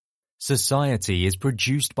Society is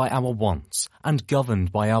produced by our wants and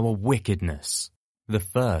governed by our wickedness. The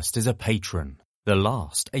first is a patron, the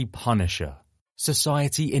last a punisher.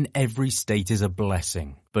 Society in every state is a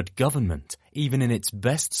blessing, but government, even in its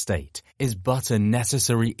best state, is but a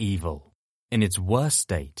necessary evil. In its worst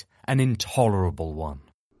state, an intolerable one.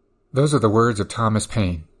 Those are the words of Thomas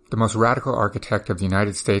Paine, the most radical architect of the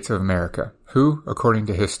United States of America, who, according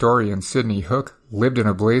to historian Sidney Hook, lived in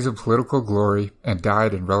a blaze of political glory and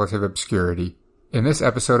died in relative obscurity. In this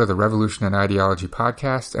episode of the Revolution in Ideology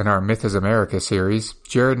podcast and our Myth is America series,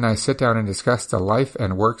 Jared and I sit down and discuss the life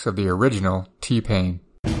and works of the original T. Paine.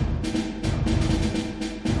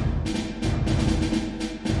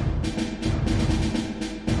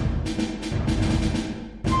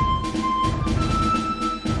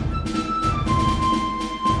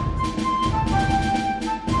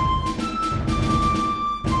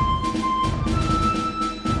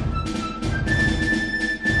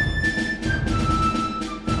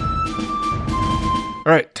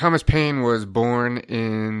 All right, Thomas Paine was born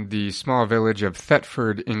in the small village of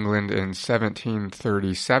Thetford, England in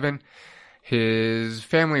 1737. His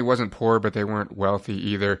family wasn't poor, but they weren't wealthy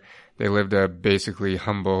either. They lived a basically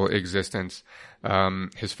humble existence.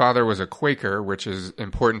 His father was a Quaker, which is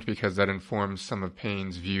important because that informs some of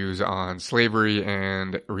Paine's views on slavery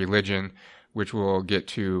and religion, which we'll get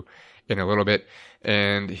to in a little bit.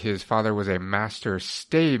 And his father was a master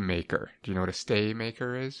stay maker. Do you know what a stay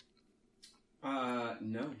maker is?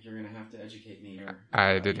 No, you're going to have to educate me here.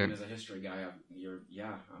 I didn't. Even as a history guy,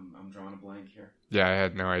 I'm drawing a blank here. Yeah, I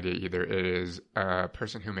had no idea either. It is a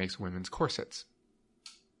person who makes women's corsets.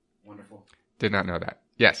 Wonderful. Did not know that.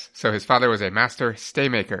 Yes, so his father was a master stay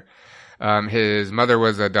maker. His mother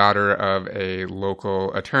was a daughter of a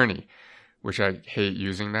local attorney, which I hate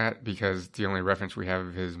using that because the only reference we have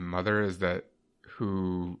of his mother is that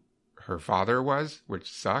who her father was,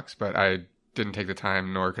 which sucks, but I didn't take the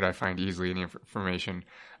time, nor could I find easily any information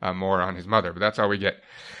more on his mother, but that's all we get.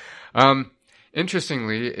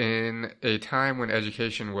 Interestingly, in a time when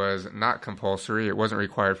education was not compulsory, it wasn't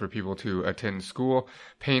required for people to attend school,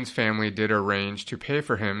 Paine's family did arrange to pay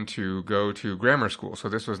for him to go to grammar school, so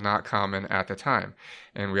this was not common at the time.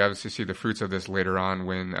 And we obviously see the fruits of this later on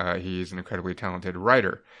when he's an incredibly talented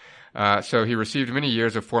writer. So he received many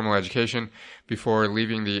years of formal education before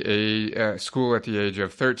leaving the school at the age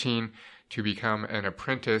of 13 to become an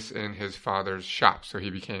apprentice in his father's shop. So he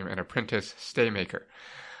became an apprentice staymaker.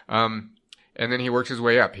 And then he works his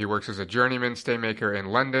way up. He works as a journeyman staymaker in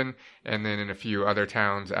London and then in a few other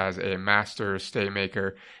towns as a master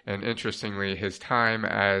staymaker. And interestingly, his time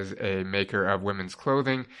as a maker of women's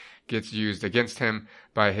clothing gets used against him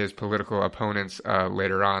by his political opponents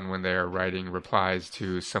later on when they are writing replies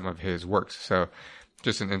to some of his works. So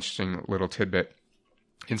just an interesting little tidbit.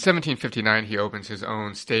 In 1759, he opens his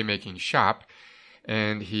own stay-making shop,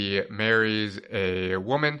 and he marries a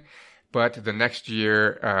woman. But the next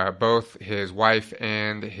year, both his wife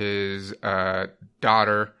and his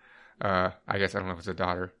daughter, I guess I don't know if it's a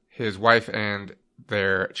daughter, his wife and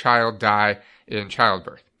their child die in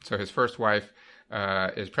childbirth. So his first wife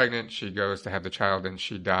is pregnant, she goes to have the child, and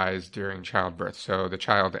she dies during childbirth. So the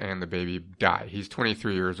child and the baby die. He's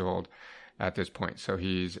 23 years old at this point, so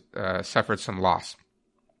he's suffered some loss.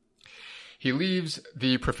 He leaves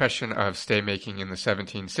the profession of staymaking in the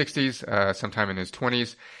 1760s, sometime in his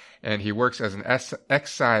 20s, and he works as an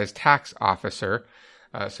excise tax officer.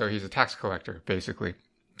 So he's a tax collector, basically,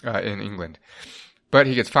 in England. But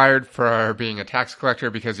he gets fired for being a tax collector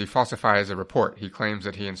because he falsifies a report. He claims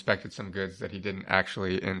that he inspected some goods that he didn't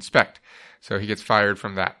actually inspect. So he gets fired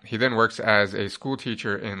from that. He then works as a school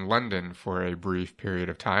teacher in London for a brief period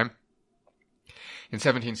of time. In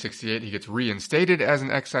 1768, he gets reinstated as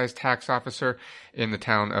an excise tax officer in the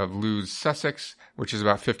town of Lewes, Sussex, which is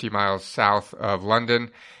about 50 miles south of London.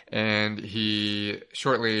 And he,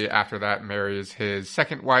 shortly after that, marries his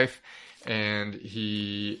second wife. And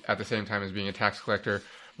he, at the same time as being a tax collector,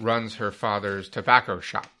 runs her father's tobacco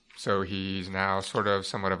shop. So he's now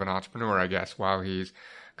somewhat of an entrepreneur, I guess, while he's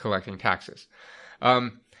collecting taxes.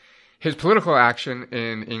 His political action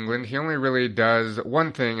in England, he only really does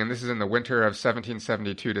one thing, and this is in the winter of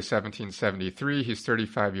 1772 to 1773. He's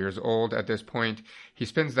 35 years old at this point. He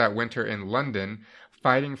spends that winter in London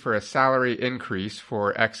fighting for a salary increase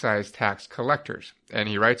for excise tax collectors. And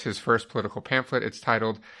he writes his first political pamphlet. It's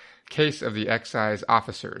titled Case of the Excise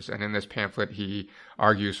Officers. And in this pamphlet, he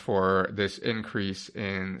argues for this increase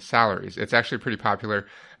in salaries. It's actually pretty popular.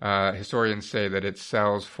 Historians say that it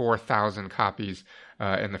sells 4,000 copies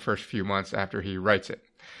in the first few months after he writes it.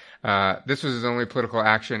 This was his only political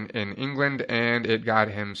action in England, and it got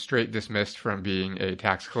him straight dismissed from being a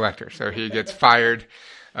tax collector. So he gets fired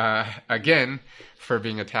again for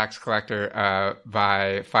being a tax collector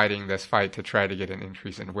by fighting this fight to try to get an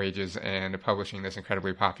increase in wages and publishing this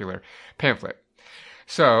incredibly popular pamphlet.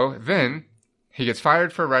 So then he gets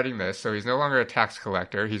fired for writing this, so he's no longer a tax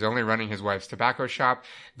collector. He's only running his wife's tobacco shop.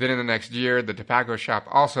 Then in the next year, the tobacco shop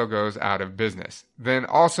also goes out of business. Then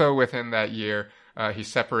also within that year, he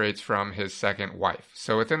separates from his second wife.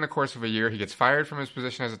 So within the course of a year, he gets fired from his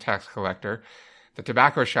position as a tax collector. The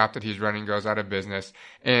tobacco shop that he's running goes out of business,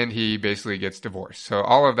 and he basically gets divorced. So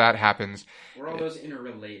all of that happens. Were all those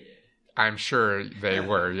interrelated? I'm sure they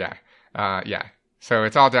were, yeah. Yeah. So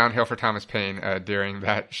it's all downhill for Thomas Paine during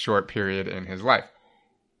that short period in his life.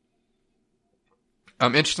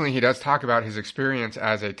 Interestingly, he does talk about his experience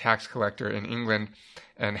as a tax collector in England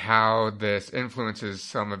and how this influences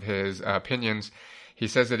some of his opinions. He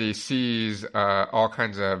says that he sees all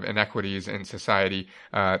kinds of inequities in society.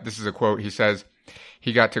 This is a quote. He says,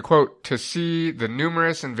 he got to, quote, to see the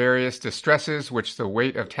numerous and various distresses which the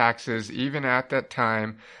weight of taxes, even at that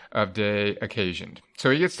time of day, occasioned. So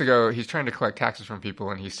he gets to go, he's trying to collect taxes from people,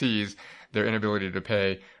 and he sees their inability to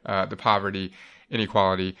pay, the poverty,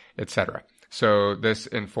 inequality, etc. So this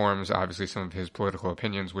informs, obviously, some of his political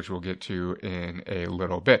opinions, which we'll get to in a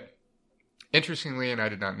little bit. Interestingly, and I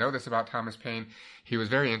did not know this about Thomas Paine, he was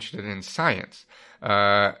very interested in science.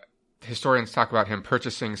 Historians talk about him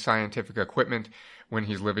purchasing scientific equipment when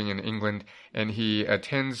he's living in England, and he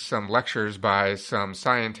attends some lectures by some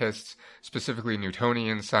scientists, specifically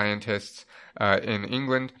Newtonian scientists, in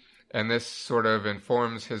England, and this sort of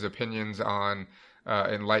informs his opinions on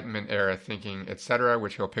Enlightenment era thinking, etc.,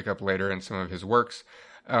 which he'll pick up later in some of his works.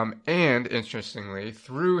 And interestingly,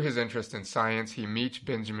 through his interest in science, he meets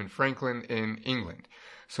Benjamin Franklin in England.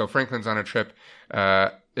 So Franklin's on a trip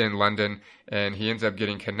in London, and he ends up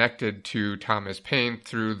getting connected to Thomas Paine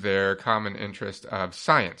through their common interest of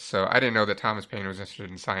science. So I didn't know that Thomas Paine was interested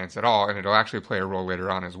in science at all, and it'll actually play a role later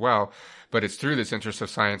on as well. But it's through this interest of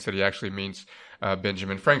science that he actually meets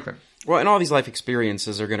Benjamin Franklin. Well, and all these life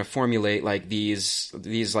experiences are going to formulate like these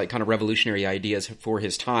like kind of revolutionary ideas for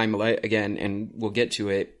his time. Again, and we'll get to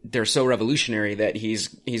it. They're so revolutionary that he's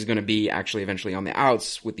going to be actually eventually on the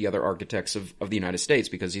outs with the other architects of the United States,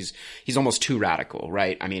 because he's almost too radical,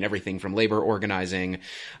 right? I mean, everything from labor organizing,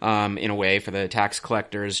 in a way, for the tax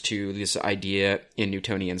collectors, to this idea in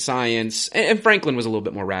Newtonian science. And Franklin was a little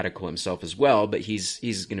bit more radical himself as well, but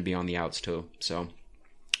he's going to be on the outs too. So,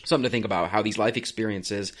 something to think about, how these life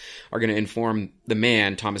experiences are going to inform the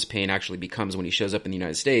man Thomas Paine actually becomes when he shows up in the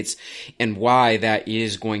United States, and why that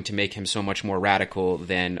is going to make him so much more radical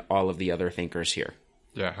than all of the other thinkers here.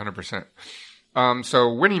 Yeah, 100%.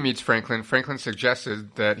 So when he meets Franklin, Franklin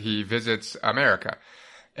suggested that he visits America.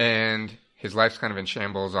 And his life's kind of in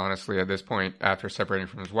shambles, honestly, at this point. After separating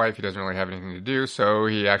from his wife, he doesn't really have anything to do, so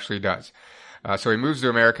he actually does. So he moves to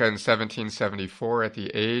America in 1774 at the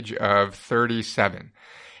age of 37.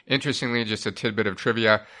 Interestingly, just a tidbit of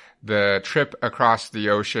trivia, the trip across the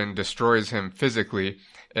ocean destroys him physically,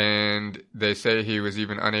 and they say he was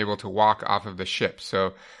even unable to walk off of the ship.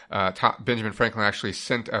 So Benjamin Franklin actually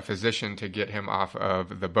sent a physician to get him off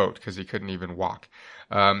of the boat because he couldn't even walk.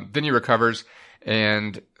 Then he recovers,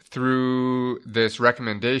 and through this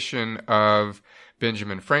recommendation of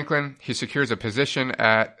Benjamin Franklin, he secures a position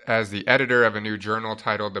as the editor of a new journal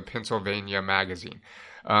titled the Pennsylvania Magazine.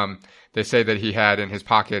 They say that he had in his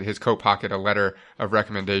coat pocket, a letter of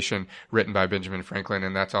recommendation written by Benjamin Franklin,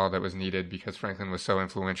 and that's all that was needed because Franklin was so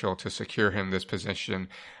influential to secure him this position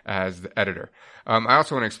as the editor. I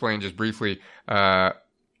also want to explain just briefly,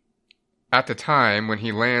 at the time when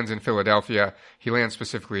he lands in Philadelphia, he lands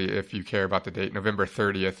specifically, if you care about the date, November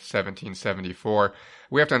 30th, 1774.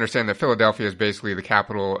 We have to understand that Philadelphia is basically the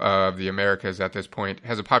capital of the Americas at this point. It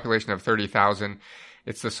has a population of 30,000.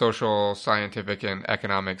 It's the social, scientific, and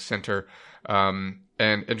economic center. And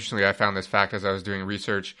interestingly, I found this fact as I was doing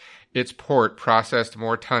research. Its port processed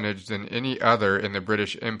more tonnage than any other in the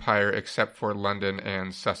British Empire except for London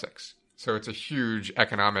and Sussex. So it's a huge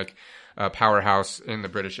economic powerhouse in the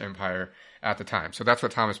British Empire at the time. So that's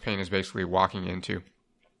what Thomas Paine is basically walking into.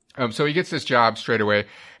 So he gets this job straight away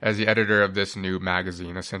as the editor of this new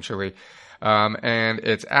magazine, essentially. And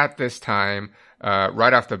it's at this time,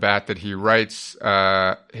 right off the bat, that he writes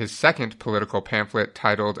his second political pamphlet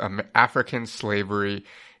titled African Slavery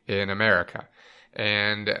in America.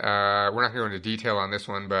 And we're not going to go into detail on this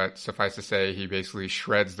one, but suffice to say, he basically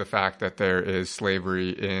shreds the fact that there is slavery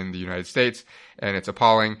in the United States and it's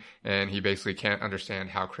appalling, and he basically can't understand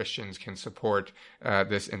how Christians can support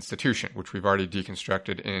this institution, which we've already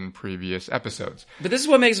deconstructed in previous episodes. But this is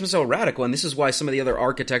what makes him so radical, and this is why some of the other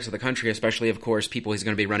architects of the country, especially, of course, people he's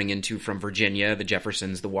going to be running into from Virginia, the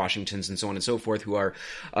Jeffersons, the Washingtons, and so on and so forth, who are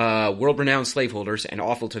world-renowned slaveholders and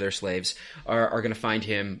awful to their slaves, are going to find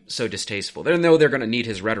him so distasteful. They know they're going to need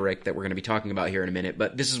his rhetoric that we're going to be talking about here in a minute,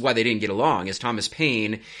 but this is why they didn't get along, is Thomas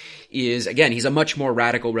Paine is, again, he's a much more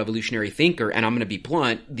radical revolutionary thinker, and I'm going to be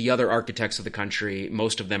blunt, the other architects of the country,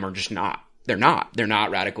 most of them are just not. They're not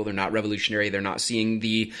radical, they're not revolutionary, they're not seeing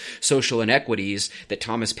the social inequities that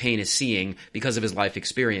Thomas Paine is seeing because of his life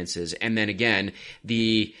experiences. And then again,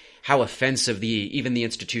 how offensive even the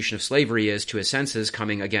institution of slavery is to his senses,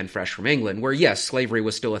 coming again fresh from England, where yes, slavery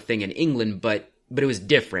was still a thing in England, but it was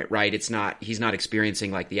different, right? He's not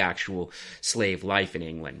experiencing like the actual slave life in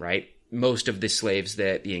England, right? Most of the slaves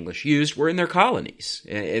that the English used were in their colonies.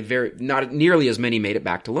 Not nearly as many made it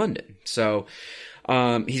back to London. So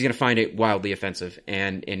he's going to find it wildly offensive.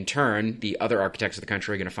 And in turn, the other architects of the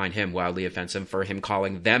country are going to find him wildly offensive for him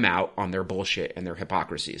calling them out on their bullshit and their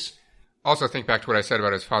hypocrisies. Also, think back to what I said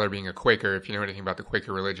about his father being a Quaker. If you know anything about the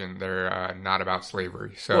Quaker religion, they're not about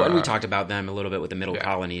slavery. So, well, and we talked about them a little bit with the middle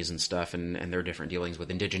colonies and stuff, and their different dealings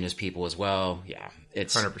with indigenous people as well. Yeah,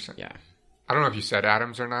 it's 100%. Yeah. I don't know if you said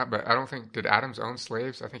Adams or not, but I don't think, did Adams own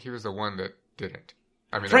slaves? I think he was the one that didn't.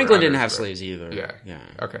 I mean, Franklin didn't have slaves either. Yeah.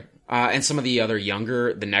 Okay. And some of the other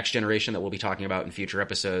the next generation that we'll be talking about in future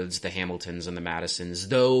episodes, the Hamiltons and the Madisons,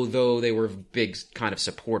 though they were big kind of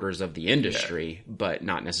supporters of the industry, but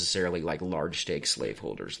not necessarily like large stake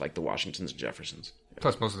slaveholders like the Washingtons and Jeffersons.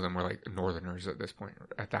 Plus, most of them were like Northerners at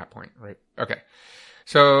that point, right? Okay.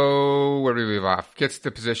 So, where do we leave off? Gets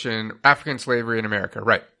the position, African slavery in America,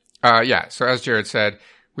 right. So as Jared said,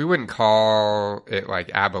 we wouldn't call it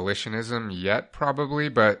like abolitionism yet, probably,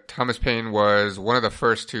 but Thomas Paine was one of the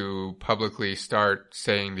first to publicly start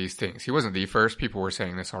saying these things. He wasn't the first. People were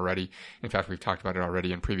saying this already. In fact, we've talked about it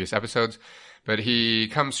already in previous episodes. But he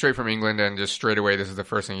comes straight from England, and just straight away, this is the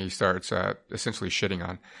first thing he starts essentially shitting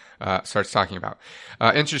on, starts talking about.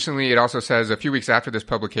 Interestingly, it also says a few weeks after this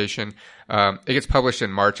publication, it gets published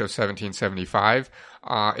in March of 1775.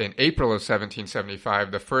 In April of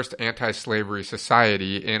 1775, the first anti-slavery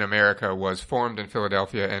society in America was formed in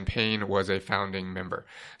Philadelphia, and Paine was a founding member.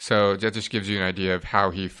 So that just gives you an idea of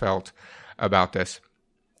how he felt about this.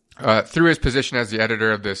 Through his position as the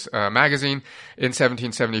editor of this magazine, in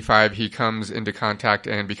 1775, he comes into contact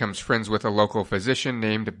and becomes friends with a local physician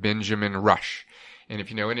named Benjamin Rush. And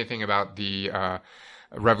if you know anything about the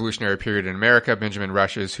Revolutionary period in America, Benjamin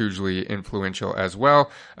Rush is hugely influential as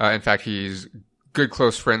well. In fact, he's good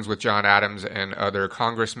close friends with John Adams and other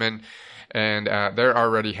congressmen. And they're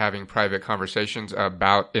already having private conversations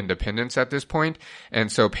about independence at this point. And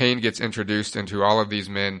so Paine gets introduced into all of these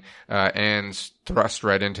men and thrust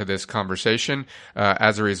right into this conversation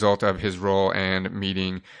as a result of his role and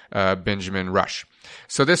meeting Benjamin Rush.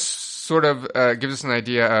 So this sort of gives us an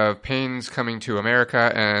idea of Paine's coming to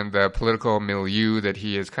America and the political milieu that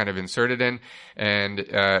he is kind of inserted in, and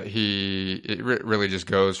it really just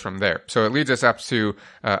goes from there. So it leads us up to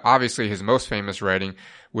obviously his most famous writing,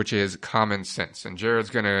 which is Common Sense, and Jared's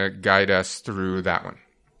going to guide us through that one.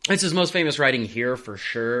 It's his most famous writing here, for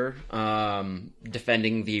sure.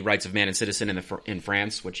 Defending the rights of man and citizen in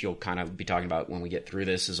France, which you'll kind of be talking about when we get through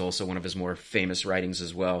this, is also one of his more famous writings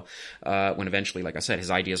as well. When eventually, like I said, his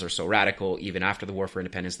ideas are so radical, even after the War for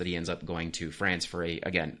Independence, that he ends up going to France for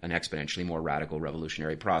an exponentially more radical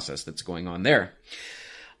revolutionary process that's going on there.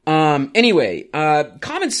 Anyway,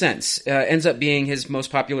 Common Sense ends up being his most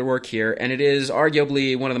popular work here, and it is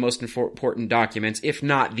arguably one of the most important documents, if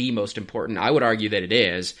not the most important. I would argue that it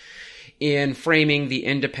is, in framing the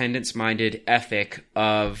independence-minded ethic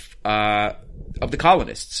of the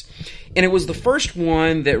colonists. And it was the first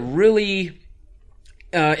one that really,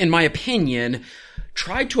 in my opinion,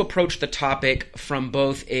 tried to approach the topic from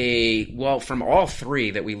from all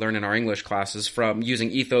three that we learn in our English classes, from using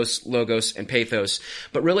ethos, logos, and pathos,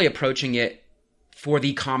 but really approaching it for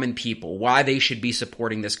the common people, why they should be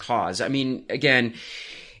supporting this cause. I mean, again,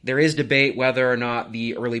 there is debate whether or not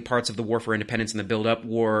the early parts of the War for Independence and the build-up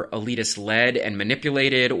were elitist-led and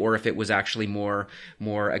manipulated, or if it was actually more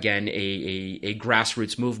again, a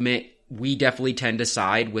grassroots movement. We definitely tend to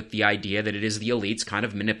side with the idea that it is the elites kind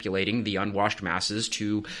of manipulating the unwashed masses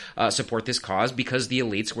to support this cause, because the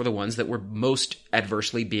elites were the ones that were most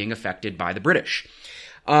adversely being affected by the British.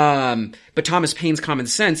 But Thomas Paine's Common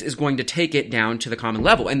Sense is going to take it down to the common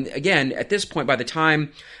level. And again, at this point, by the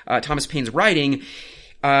time Thomas Paine's writing,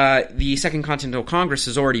 the Second Continental Congress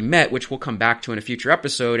has already met, which we'll come back to in a future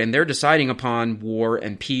episode, and they're deciding upon war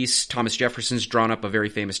and peace. Thomas Jefferson's drawn up a very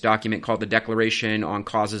famous document called the Declaration on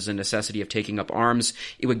Causes and Necessity of Taking Up Arms.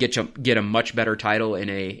 It would get a much better title in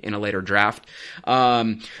a later draft.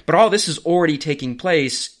 But all this is already taking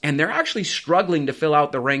place, and they're actually struggling to fill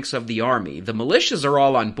out the ranks of the army. The militias are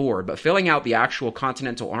all on board, but filling out the actual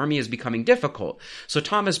Continental Army is becoming difficult. So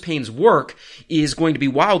Thomas Paine's work is going to be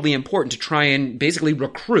wildly important to try and basically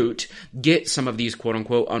recruit, get some of these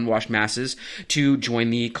quote-unquote unwashed masses to join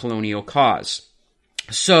the colonial cause.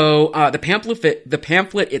 So the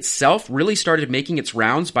pamphlet itself really started making its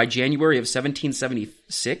rounds by January of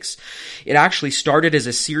 1776. It actually started as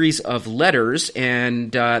a series of letters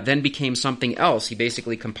and then became something else. He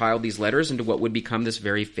basically compiled these letters into what would become this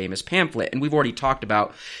very famous pamphlet. And we've already talked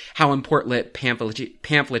about how important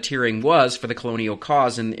pamphleteering was for the colonial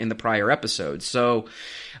cause in the prior episodes. So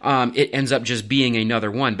it ends up just being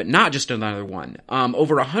another one, but not just another one.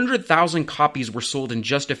 Over 100,000 copies were sold in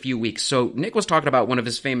just a few weeks. So Nick was talking about one of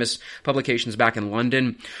his famous publications back in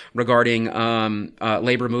London regarding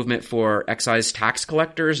labor movement for excise tax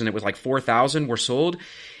collectors, and it was like 4,000 were sold.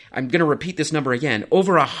 I'm going to repeat this number again.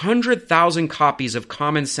 Over 100,000 copies of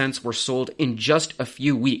Common Sense were sold in just a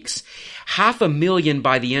few weeks. 500,000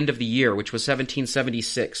 by the end of the year, which was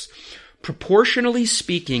 1776. Proportionally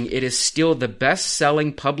speaking, it is still the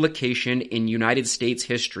best-selling publication in United States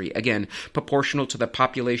history. Again, proportional to the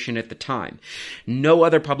population at the time. No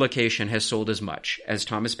other publication has sold as much as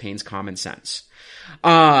Thomas Paine's Common Sense.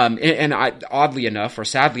 Oddly enough, or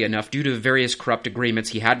sadly enough, due to various corrupt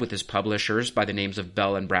agreements he had with his publishers by the names of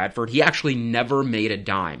Bell and Bradford, he actually never made a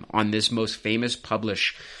dime on this most famous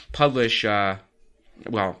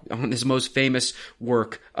on his most famous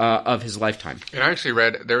work of his lifetime. And I actually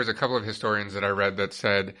read, there was a couple of historians that I read that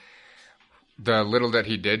said the little that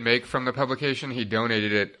he did make from the publication, he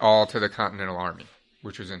donated it all to the Continental Army,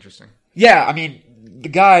 which was interesting. Yeah, I mean, the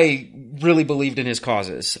guy really believed in his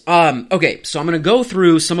causes. Okay, so I'm going to go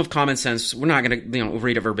through some of Common Sense. We're not going to,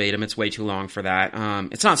 read it verbatim. It's way too long for that.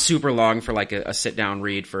 It's not super long for like a sit-down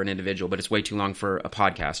read for an individual, but it's way too long for a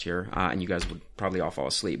podcast here, and you guys would probably all fall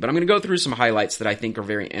asleep. But I'm going to go through some highlights that I think are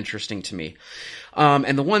very interesting to me.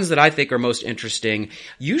 And the ones that I think are most interesting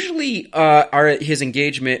usually are his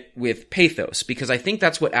engagement with pathos, because I think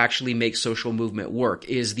that's what actually makes social movement work,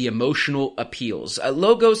 is the emotional appeals.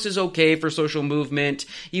 Logos is okay for social movement,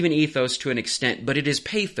 even ethos to an extent, but it is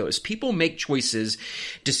pathos. People make choices,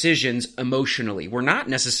 decisions emotionally. We're not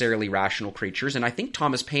necessarily rational creatures, and I think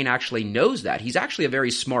Thomas Paine actually knows that. He's actually a very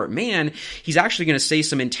smart man. He's actually going to say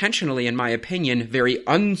some intentionally, in my opinion, very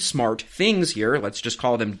unsmart things here. Let's just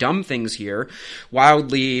call them dumb things here.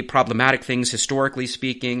 Wildly problematic things, historically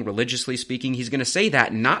speaking, religiously speaking. He's going to say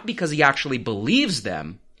that not because he actually believes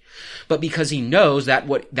them, but because he knows that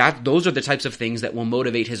those are the types of things that will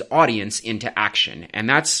motivate his audience into action. And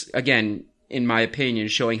that's, again, in my opinion,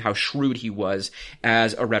 showing how shrewd he was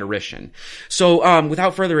as a rhetorician. So,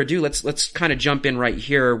 without further ado, let's kind of jump in right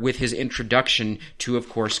here with his introduction to, of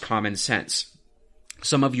course, Common Sense.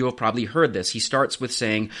 Some of you have probably heard this. He starts with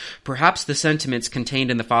saying, "Perhaps the sentiments contained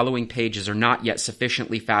in the following pages are not yet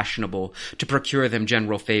sufficiently fashionable to procure them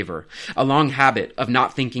general favor. A long habit of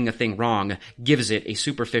not thinking a thing wrong gives it a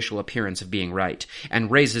superficial appearance of being right, and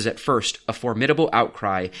raises at first a formidable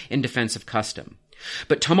outcry in defense of custom.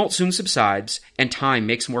 But tumult soon subsides, and time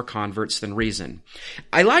makes more converts than reason."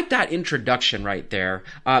 I like that introduction right there,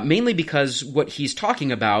 mainly because what he's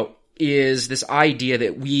talking about is this idea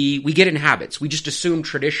that we get in habits. We just assume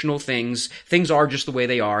traditional things are just the way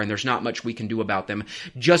they are, and there's not much we can do about them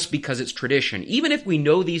just because it's tradition. Even if we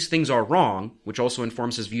know these things are wrong, which also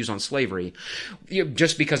informs his views on slavery,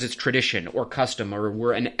 just because it's tradition or custom or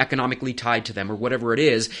we're economically tied to them or whatever it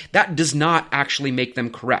is, that does not actually make them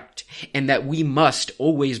correct. And that we must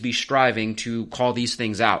always be striving to call these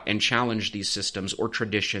things out and challenge these systems or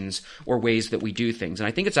traditions or ways that we do things. And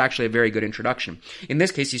I think it's actually a very good introduction. In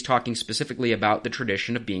this case, he's talking specifically about the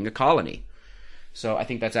tradition of being a colony. So I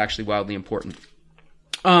think that's actually wildly important.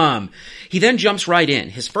 He then jumps right in.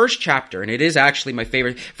 His first chapter, and it is actually my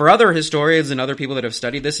favorite. For other historians and other people that have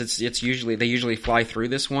studied this, they usually fly through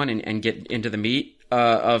this one and get into the meat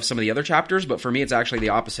of some of the other chapters, but for me it's actually the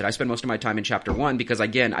opposite. I spend most of my time in chapter 1 because,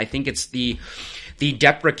 again, I think it's the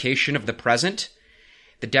deprecation of the present,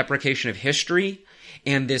 the deprecation of history,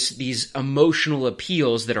 and these emotional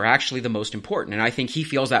appeals that are actually the most important. And I think he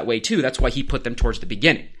feels that way too. That's why he put them towards the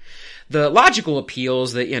beginning. The logical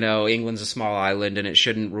appeals that, England's a small island and it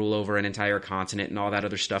shouldn't rule over an entire continent and all that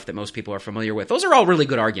other stuff that most people are familiar with, those are all really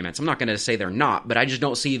good arguments. I'm not going to say they're not, but I just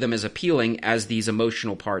don't see them as appealing as these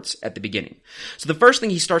emotional parts at the beginning. So the first thing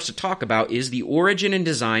he starts to talk about is the origin and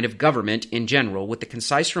design of government in general, with the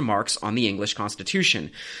concise remarks on the English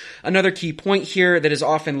Constitution. Another key point here that is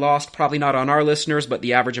often lost, probably not on our listeners, but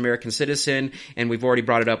the average American citizen, and we've already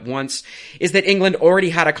brought it up once, is that England already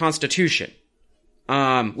had a constitution.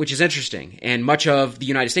 Which is interesting. And much of the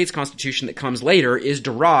United States Constitution that comes later is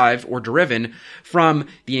driven from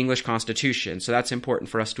the English Constitution. So that's important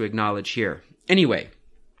for us to acknowledge here. Anyway,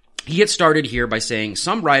 he gets started here by saying,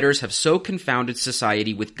 some writers have so confounded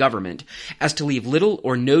society with government as to leave little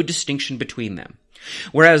or no distinction between them.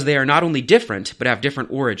 Whereas they are not only different, but have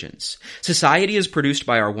different origins. Society is produced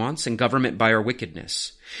by our wants and government by our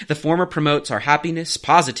wickedness. The former promotes our happiness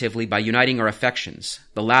positively by uniting our affections,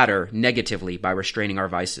 the latter negatively by restraining our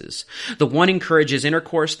vices. The one encourages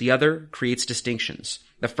intercourse, the other creates distinctions.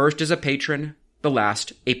 The first is a patron, the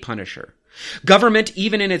last a punisher. Government,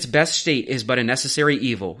 even in its best state, is but a necessary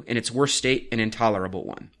evil, in its worst state, an intolerable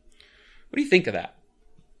one. What do you think of that?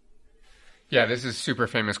 Yeah, this is a super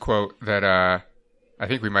famous quote that I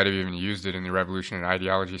think we might have even used it in the Revolution and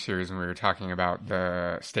Ideology series when we were talking about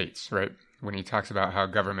the states, right? When he talks about how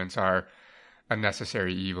governments are a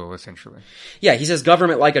necessary evil, essentially. Yeah, he says,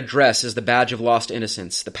 government like a dress is the badge of lost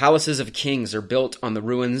innocence. The palaces of kings are built on the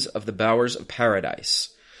ruins of the bowers of paradise.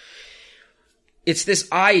 It's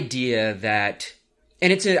this idea that,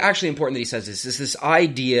 and it's actually important that he says this, is this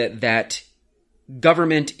idea that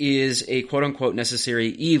government is a quote-unquote necessary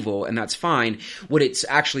evil, and that's fine. What it's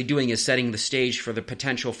actually doing is setting the stage for the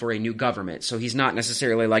potential for a new government. So he's not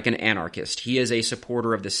necessarily like an anarchist. He is a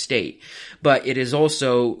supporter of the state. But it is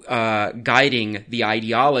also guiding the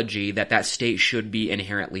ideology that that state should be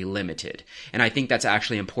inherently limited. And I think that's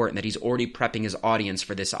actually important, that he's already prepping his audience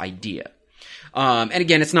for this idea. And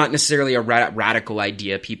again, it's not necessarily a radical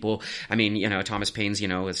idea. Thomas Paine's,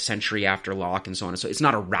 a century after Locke and so on. So it's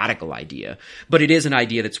not a radical idea, but it is an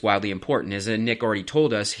idea that's wildly important. As Nick already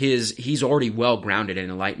told us, he's already well grounded in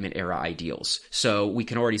Enlightenment era ideals. So we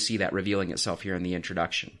can already see that revealing itself here in the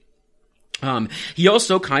introduction. He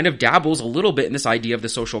also kind of dabbles a little bit in this idea of the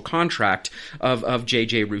social contract of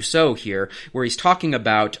J.J. Rousseau here, where he's talking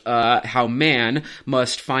about how man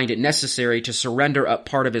must find it necessary to surrender up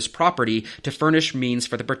part of his property to furnish means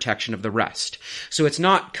for the protection of the rest. So it's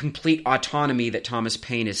not complete autonomy that Thomas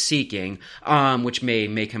Paine is seeking, which may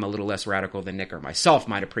make him a little less radical than Nick or myself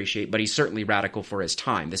might appreciate, but he's certainly radical for his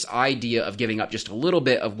time. This idea of giving up just a little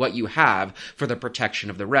bit of what you have for the protection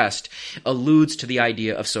of the rest alludes to the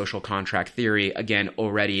idea of social contract theory, again,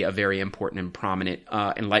 already a very important and prominent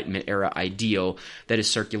Enlightenment era ideal that is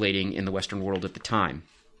circulating in the Western world at the time.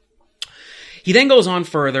 He then goes on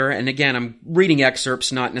further, and again, I'm reading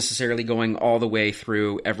excerpts, not necessarily going all the way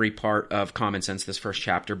through every part of Common Sense, this first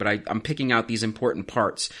chapter, but I'm picking out these important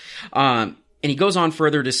parts. And he goes on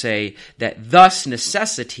further to say that thus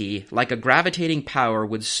necessity, like a gravitating power,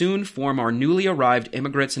 would soon form our newly arrived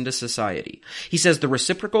immigrants into society. He says the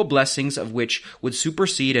reciprocal blessings of which would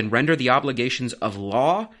supersede and render the obligations of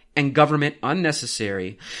law and government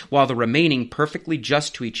unnecessary, while the remaining perfectly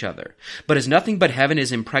just to each other. But as nothing but heaven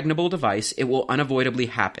is impregnable device, it will unavoidably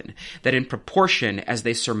happen, that in proportion as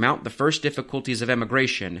they surmount the first difficulties of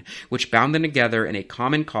emigration, which bound them together in a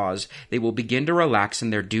common cause, they will begin to relax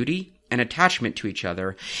in their duty and attachment to each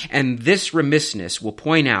other, and this remissness will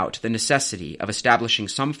point out the necessity of establishing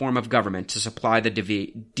some form of government to supply the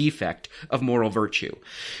defect of moral virtue.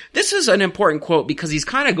 This is an important quote because he's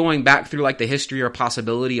kind of going back through like the history or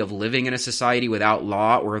possibility of living in a society without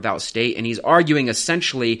law or without state, and he's arguing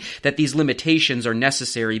essentially that these limitations are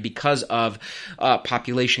necessary because of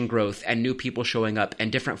population growth and new people showing up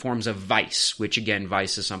and different forms of vice, which again,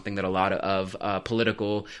 vice is something that a lot of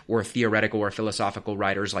political or theoretical or philosophical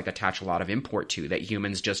writers like attach a lot of import to, that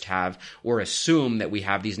humans just have or assume that we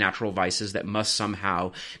have these natural vices that must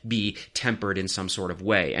somehow be tempered in some sort of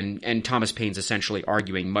way. And Thomas Paine's essentially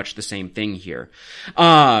arguing much the same thing here.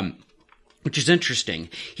 Which is interesting.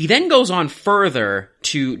 He then goes on further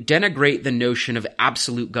to denigrate the notion of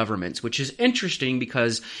absolute governments, which is interesting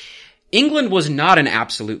because England was not an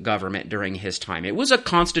absolute government during his time. It was a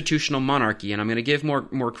constitutional monarchy, and I'm going to give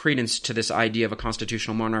more credence to this idea of a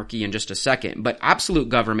constitutional monarchy in just a second. But absolute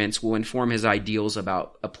governments will inform his ideals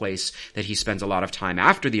about a place that he spends a lot of time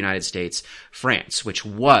after the United States, France, which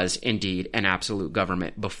was indeed an absolute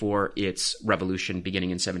government before its revolution beginning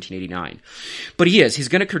in 1789. But he's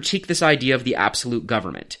going to critique this idea of the absolute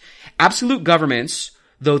government. Absolute governments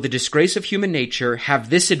though the disgrace of human nature, have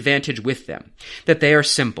this advantage with them, that they are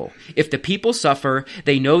simple. If the people suffer,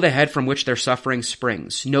 they know the head from which their suffering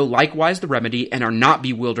springs, know likewise the remedy, and are not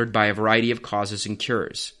bewildered by a variety of causes and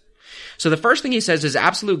cures. So the first thing he says is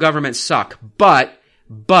absolute governments suck, but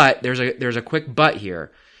there's a quick but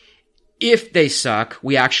here. If they suck,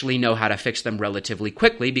 we actually know how to fix them relatively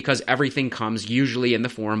quickly because everything comes usually in the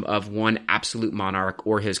form of one absolute monarch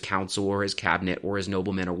or his council or his cabinet or his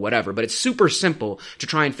noblemen or whatever. But it's super simple to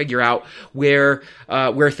try and figure out where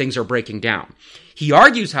things are breaking down. He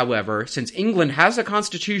argues, however, since England has a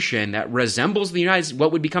constitution that resembles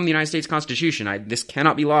what would become the United States Constitution, this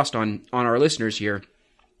cannot be lost on our listeners here,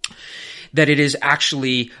 that it is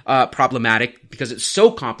actually problematic because it's so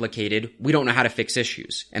complicated, we don't know how to fix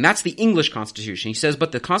issues. And that's the English Constitution. He says,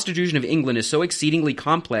 but the Constitution of England is so exceedingly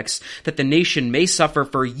complex that the nation may suffer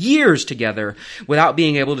for years together without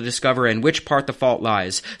being able to discover in which part the fault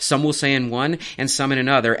lies. Some will say in one and some in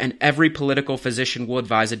another, and every political physician will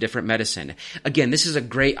advise a different medicine. Again, this is a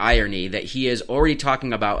great irony that he is already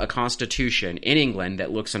talking about a constitution in England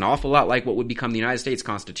that looks an awful lot like what would become the United States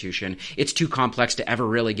Constitution. It's too complex to ever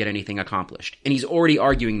really get anything accomplished. And he's already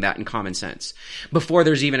arguing that in common sense before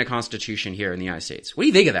there's even a constitution here in the United States. What do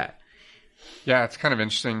you think of that? Yeah, it's kind of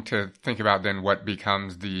interesting to think about then what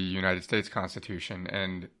becomes the United States Constitution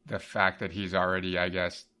and the fact that he's already, I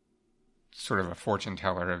guess, sort of a fortune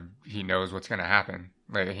teller. He knows what's going to happen.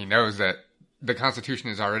 Like, he knows that the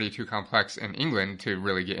Constitution is already too complex in England to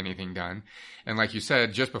really get anything done. And like you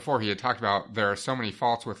said, just before he had talked about there are so many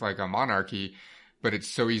faults with like a monarchy, but it's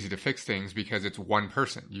so easy to fix things because it's one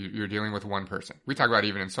person. You're dealing with one person. We talk about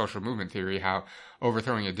even in social movement theory how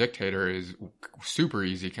overthrowing a dictator is super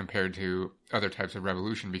easy compared to other types of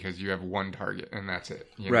revolution because you have one target and that's it.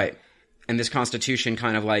 You know? Right. And this constitution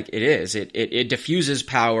kind of like it is. It diffuses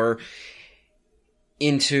power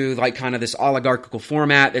into like kind of this oligarchical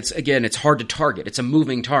format. It's hard to target. It's a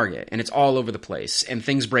moving target and it's all over the place and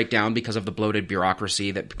things break down because of the bloated bureaucracy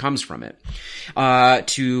that comes from it.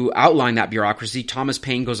 To outline that bureaucracy, Thomas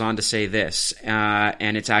Paine goes on to say this,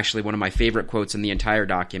 and it's actually one of my favorite quotes in the entire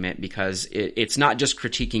document because it's not just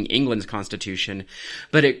critiquing England's constitution,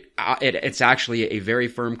 but it's actually a very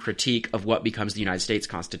firm critique of what becomes the United States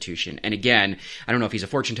Constitution. And again, I don't know if he's a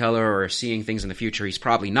fortune teller or seeing things in the future. He's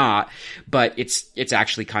probably not, but it's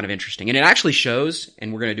actually kind of interesting. And it actually shows,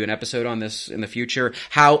 and we're going to do an episode on this in the future,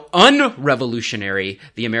 how unrevolutionary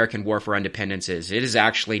the American War for Independence is. It is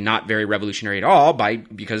actually not very revolutionary at all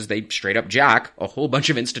because they straight up jack a whole bunch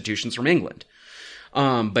of institutions from England.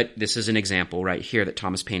 But this is an example right here that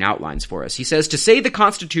Thomas Paine outlines for us. He says, to say the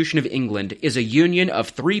Constitution of England is a union of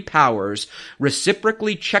three powers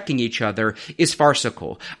reciprocally checking each other is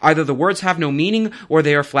farcical. Either the words have no meaning or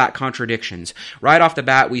they are flat contradictions. Right off the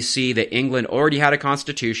bat, we see that England already had a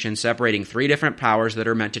constitution separating three different powers that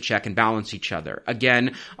are meant to check and balance each other.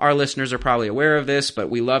 Again, our listeners are probably aware of this, but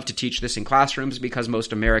we love to teach this in classrooms because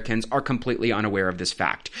most Americans are completely unaware of this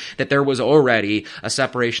fact, that there was already a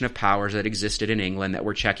separation of powers that existed in England that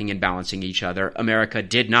were checking and balancing each other. America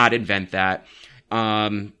did not invent that.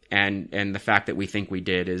 And the fact that we think we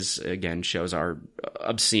did is, again, shows our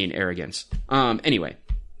obscene arrogance. Anyway,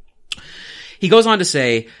 he goes on to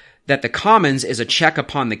say that the Commons is a check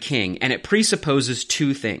upon the king, and it presupposes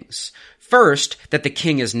two things. First, that the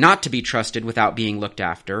king is not to be trusted without being looked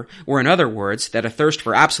after, or in other words, that a thirst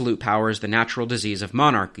for absolute power is the natural disease of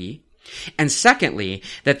monarchy. And secondly,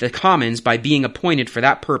 that the Commons, by being appointed for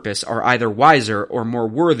that purpose, are either wiser or more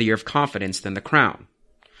worthy of confidence than the crown.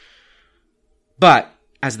 But,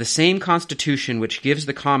 as the same constitution which gives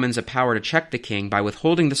the Commons a power to check the king by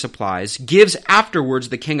withholding the supplies, gives afterwards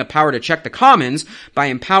the king a power to check the Commons by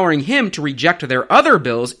empowering him to reject their other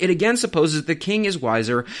bills, it again supposes the king is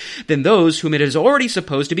wiser than those whom it is already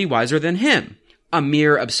supposed to be wiser than him. A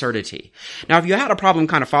mere absurdity. Now, if you had a problem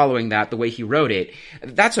kind of following that, the way he wrote it,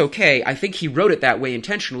 that's okay. I think he wrote it that way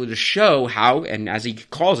intentionally to show how, and as he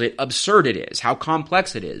calls it, absurd it is, how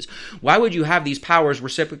complex it is. Why would you have these powers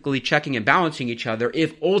reciprocally checking and balancing each other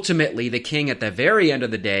if ultimately the king at the very end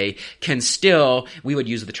of the day can still, we would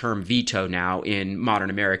use the term veto now in modern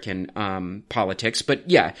American politics, but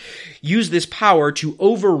yeah, use this power to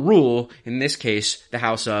overrule, in this case, the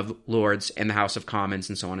House of Lords and the House of Commons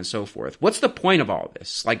and so on and so forth. What's the point of all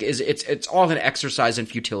this? Like, it's all an exercise in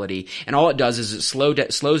futility, and all it does is it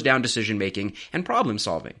slows down decision making and problem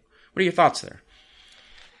solving. What are your thoughts there?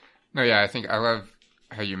 No, yeah, I think I love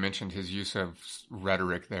how you mentioned his use of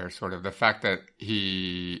rhetoric there, sort of the fact that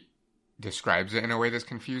he describes it in a way that's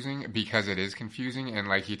confusing because it is confusing, and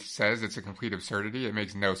like he says, it's a complete absurdity. It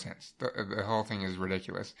makes no sense. The whole thing is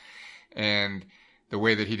ridiculous, and the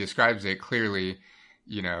way that he describes it clearly,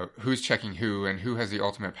 who's checking who and who has the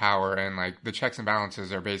ultimate power, and like the checks and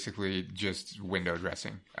balances are basically just window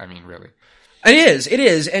dressing. I mean, really. It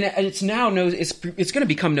is, and it's now it's going to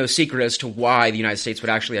become no secret as to why the United States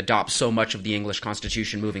would actually adopt so much of the English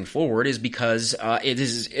Constitution moving forward, is because it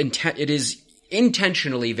is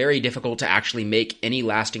intentionally very difficult to actually make any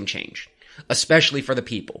lasting change, especially for the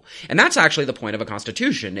people. And that's actually the point of a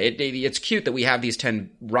constitution. It's cute that we have these 10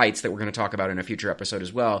 rights that we're going to talk about in a future episode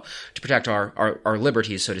as well to protect our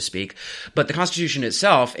liberties, so to speak. But the constitution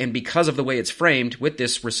itself, and because of the way it's framed with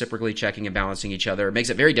this reciprocally checking and balancing each other, makes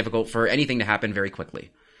it very difficult for anything to happen very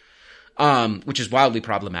quickly, which is wildly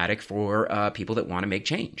problematic for people that want to make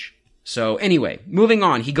change. So anyway, moving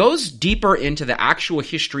on, he goes deeper into the actual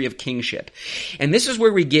history of kingship. And this is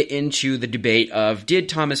where we get into the debate of, did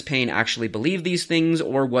Thomas Paine actually believe these things,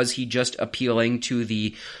 or was he just appealing to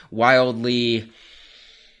the wildly,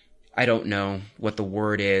 I don't know what the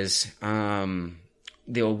word is, the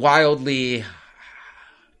wildly,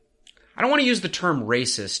 I don't want to use the term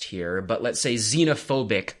racist here, but let's say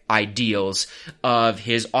xenophobic ideals of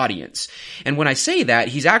his audience. And when I say that,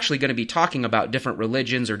 he's actually going to be talking about different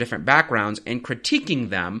religions or different backgrounds and critiquing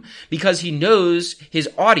them because he knows his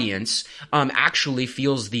audience actually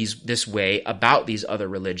feels this way about these other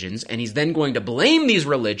religions, and he's then going to blame these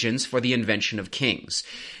religions for the invention of kings.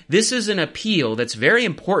 This is an appeal that's very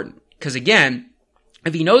important because, again,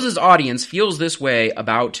 if he knows his audience feels this way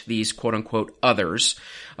about these quote-unquote others,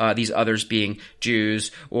 these others being Jews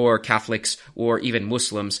or Catholics or even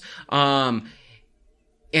Muslims, and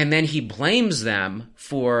then he blames them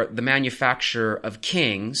for the manufacture of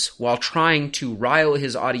kings while trying to rile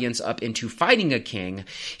his audience up into fighting a king,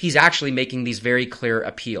 he's actually making these very clear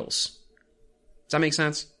appeals. Does that make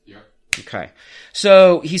sense? Yeah. Okay.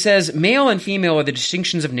 So he says, male and female are the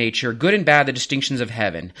distinctions of nature, good and bad the distinctions of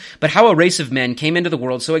heaven. But how a race of men came into the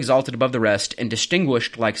world so exalted above the rest and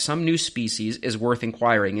distinguished like some new species is worth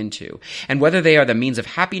inquiring into, and whether they are the means of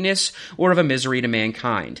happiness or of a misery to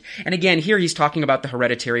mankind. And again, here he's talking about the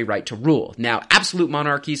hereditary right to rule. Now, absolute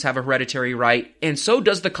monarchies have a hereditary right, and so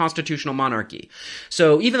does the constitutional monarchy.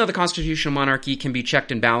 So even though the constitutional monarchy can be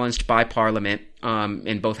checked and balanced by Parliament,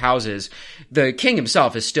 in both houses, the king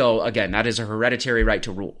himself is still, again, that is a hereditary right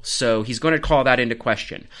to rule. So he's going to call that into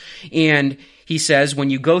question. And he says, when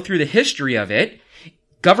you go through the history of it,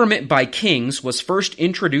 government by kings was first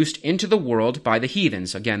introduced into the world by the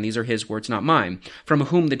heathens. Again, these are his words, not mine. From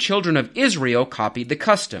whom the children of Israel copied the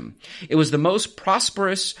custom. It was the most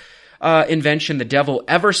prosperous invention the devil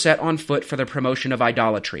ever set on foot for the promotion of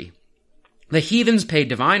idolatry. The heathens paid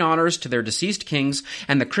divine honors to their deceased kings,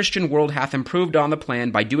 and the Christian world hath improved on the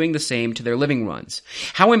plan by doing the same to their living ones.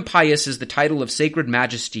 How impious is the title of sacred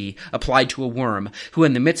majesty applied to a worm, who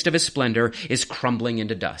in the midst of his splendor is crumbling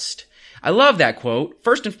into dust. I love that quote.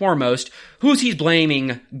 First and foremost, who's he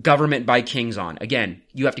blaming government by kings on? Again,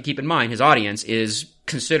 you have to keep in mind his audience is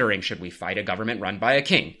considering, should we fight a government run by a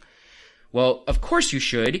king? Well, of course you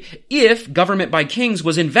should, if government by kings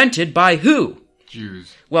was invented by who?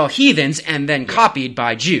 Jews. Well, heathens, and then copied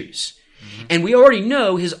by Jews. Mm-hmm. And we already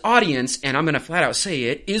know his audience, and I'm going to flat out say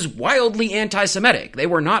it, is wildly anti-Semitic. They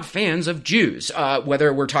were not fans of Jews,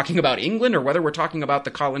 whether we're talking about England or whether we're talking about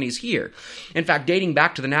the colonies here. In fact, dating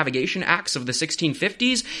back to the Navigation Acts of the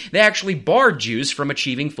 1650s, they actually barred Jews from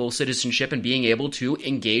achieving full citizenship and being able to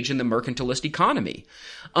engage in the mercantilist economy.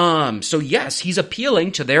 So yes, he's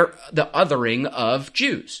appealing to the othering of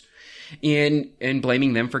Jews in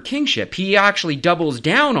blaming them for kingship. He actually doubles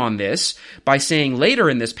down on this by saying later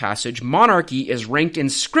in this passage, monarchy is ranked in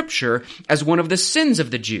Scripture as one of the sins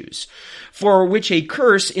of the Jews, for which a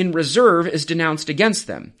curse in reserve is denounced against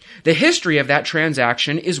them. The history of that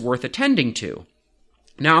transaction is worth attending to.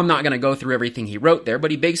 Now, I'm not going to go through everything he wrote there,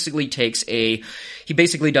 but he basically does a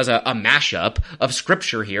mashup of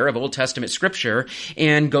scripture here, of Old Testament scripture,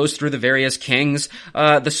 and goes through the various kings,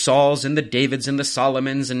 the Sauls and the Davids and the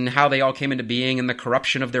Solomons, and how they all came into being and the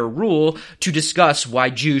corruption of their rule to discuss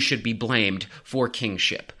why Jews should be blamed for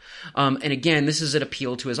kingship. And again, this is an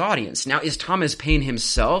appeal to his audience. Now, is Thomas Paine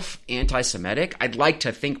himself anti-Semitic? I'd like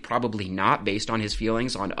to think probably not, based on his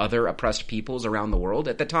feelings on other oppressed peoples around the world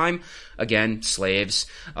at the time. Again, slaves.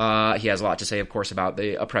 He has a lot to say, of course, about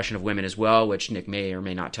the oppression of women as well, which Nick may or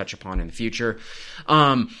may not touch upon in the future.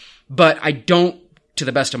 But I don't, to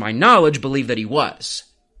the best of my knowledge, believe that he was.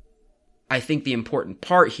 I think the important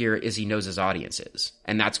part here is he knows his audiences.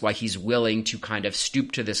 And that's why he's willing to kind of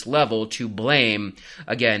stoop to this level to blame,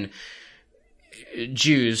 again,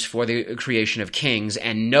 Jews for the creation of kings,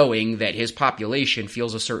 and knowing that his population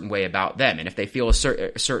feels a certain way about them. And if they feel a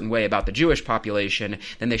certain way about the Jewish population,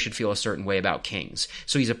 then they should feel a certain way about kings.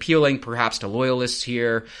 So he's appealing perhaps to loyalists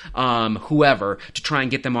here, whoever, to try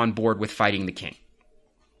and get them on board with fighting the king.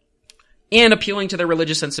 And appealing to their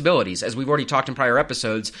religious sensibilities. As we've already talked in prior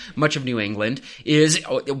episodes, much of New England is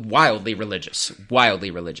wildly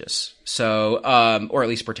religious. So, or at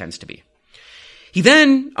least pretends to be. He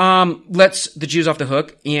then lets the Jews off the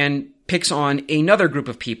hook and picks on another group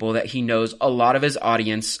of people that he knows a lot of his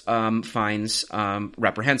audience finds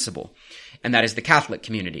reprehensible. And that is the Catholic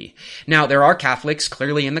community. Now, there are Catholics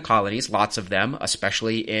clearly in the colonies, lots of them,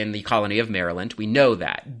 especially in the colony of Maryland. We know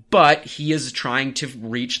that. But he is trying to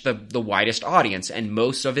reach the widest audience, and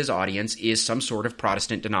most of his audience is some sort of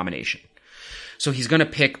Protestant denomination. So he's going to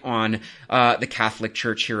pick on the Catholic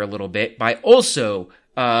Church here a little bit by also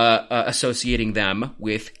associating them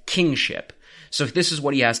with kingship. So this is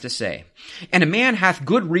what he has to say. And a man hath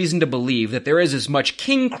good reason to believe that there is as much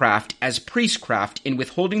kingcraft as priestcraft in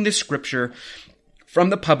withholding the scripture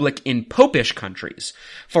from the public in popish countries.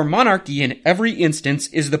 For monarchy in every instance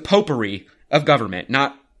is the popery of government.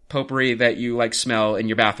 Not popery that you like smell in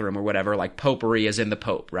your bathroom or whatever, like popery as in the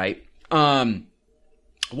pope, right?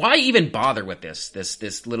 Why even bother with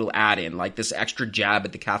this little add-in, like this extra jab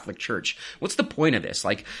at the Catholic Church? What's the point of this?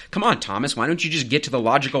 Like, come on, Thomas, why don't you just get to the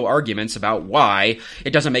logical arguments about why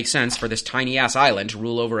it doesn't make sense for this tiny-ass island to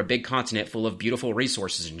rule over a big continent full of beautiful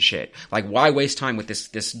resources and shit? Like, why waste time with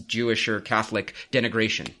this Jewish or Catholic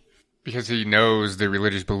denigration? Because he knows the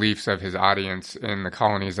religious beliefs of his audience in the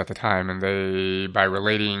colonies at the time, and by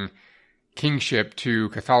relating kingship to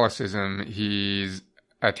Catholicism, he's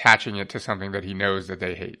attaching it to something that he knows that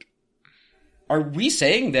they hate. Are we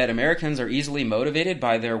saying that Americans are easily motivated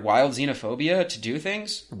by their wild xenophobia to do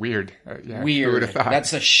things? Weird. Yeah, Weird. Who would have thought?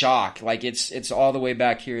 That's a shock. Like, it's all the way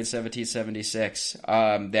back here in 1776.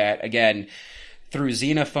 That, again, through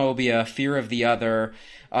xenophobia, fear of the other,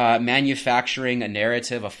 manufacturing a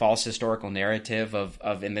narrative, a false historical narrative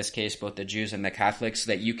of, in this case, both the Jews and the Catholics,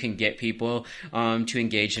 that you can get people to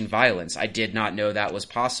engage in violence. I did not know that was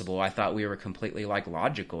possible. I thought we were completely,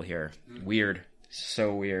 logical here. Weird.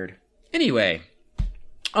 So weird. Anyway,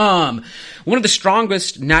 one of the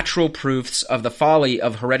strongest natural proofs of the folly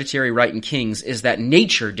of hereditary right in kings is that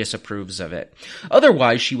nature disapproves of it.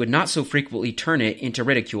 Otherwise, she would not so frequently turn it into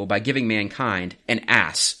ridicule by giving mankind an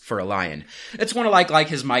ass for a lion. It's one of like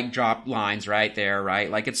his mic drop lines right there,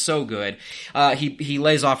 right? Like, it's so good. He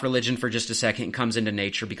lays off religion for just a second and comes into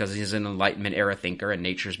nature because he's an Enlightenment era thinker and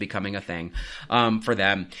nature's becoming a thing, for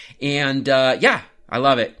them. And, yeah, I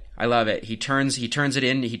love it. I love it. He turns it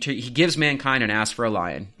in. He gives mankind an ass for a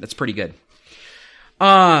lion. That's pretty good.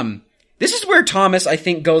 This is where Thomas, I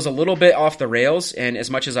think, goes a little bit off the rails. And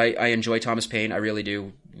as much as I enjoy Thomas Paine, I really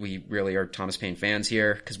do. We really are Thomas Paine fans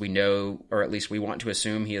here because we know, or at least we want to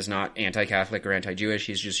assume, he is not anti-Catholic or anti-Jewish.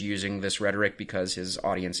 He's just using this rhetoric because his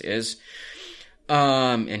audience is.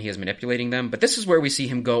 And he is manipulating them. But this is where we see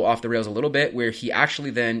him go off the rails a little bit, where he actually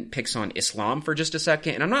then picks on Islam for just a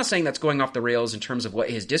second. And I'm not saying that's going off the rails in terms of what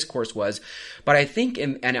his discourse was, but I think,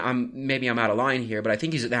 maybe I'm out of line here, but I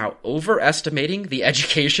think he's now overestimating the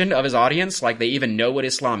education of his audience. Like, they even know what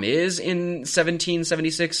Islam is in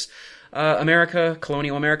 1776 America,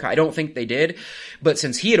 colonial America. I don't think they did. But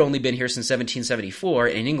since he had only been here since 1774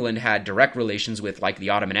 and England had direct relations with like the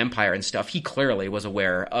Ottoman Empire and stuff, he clearly was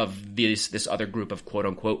aware of this other group of quote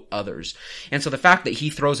unquote others. And so the fact that he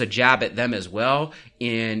throws a jab at them as well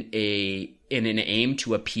in an aim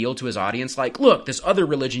to appeal to his audience, like, look, this other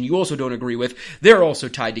religion you also don't agree with, they're also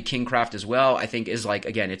tied to kingcraft as well, I think is like,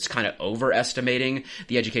 again, it's kind of overestimating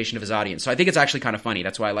the education of his audience. So I think it's actually kind of funny.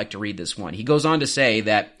 That's why I like to read this one. He goes on to say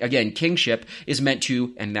that, again, kingship is meant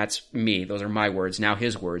to, and that's me, those are my words, now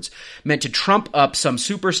his words, meant to trump up some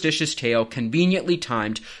superstitious tale conveniently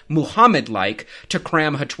timed, Muhammad-like, to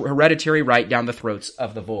cram hereditary right down the throats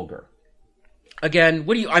of the vulgar. Again,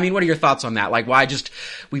 what are your thoughts on that? Like, why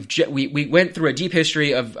we went through a deep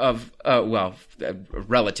history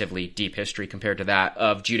relatively deep history compared to that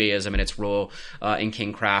of Judaism and its role in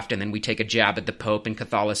kingcraft, and then we take a jab at the Pope and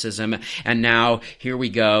Catholicism, and now here we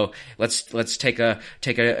go. Let's take a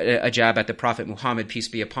jab at the Prophet Muhammad, peace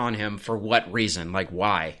be upon him. For what reason? Like,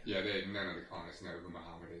 why? Yeah, none of the colonists know who Muhammad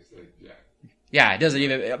is. Yeah, it doesn't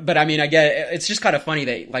even, but I mean, again, it's just kind of funny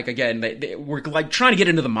that, like, again, we're, like, trying to get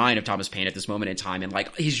into the mind of Thomas Paine at this moment in time, and,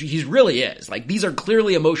 like, he's really is. Like, these are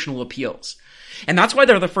clearly emotional appeals. And that's why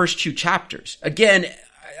they're the first two chapters. Again,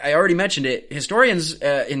 I already mentioned it, historians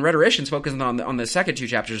and rhetoricians focus on the second two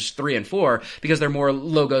chapters, 3 and 4, because they're more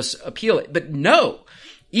logos appealing. But no,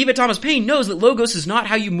 Even Thomas Paine knows that logos is not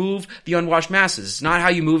how you move the unwashed masses. It's not how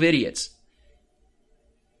you move idiots.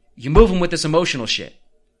 You move them with this emotional shit.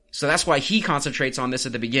 So that's why he concentrates on this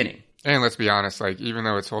at the beginning. And let's be honest, like, even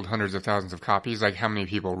though it sold hundreds of thousands of copies, like, how many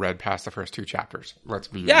people read past the first 2 chapters? Let's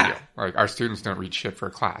be real. Like, our students don't read shit for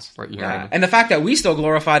a class. Like, you know what I mean? And the fact that we still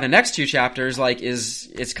glorify the next 2 chapters, like,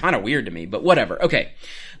 it's kind of weird to me, but whatever. Okay.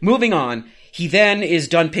 Moving on. He then is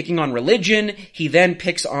done picking on religion. He then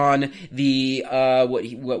picks on the,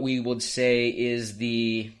 what we would say is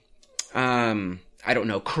the,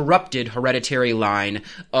 corrupted hereditary line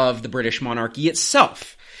of the British monarchy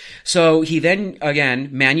itself. So he then, again,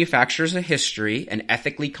 manufactures a history, an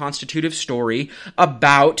ethically constitutive story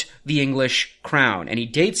about the English crown. And he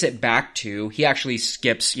dates it back to, he actually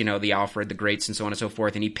skips, the Alfred the Greats and so on and so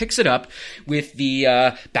forth. And he picks it up with the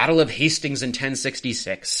Battle of Hastings in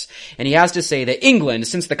 1066. And he has to say that England,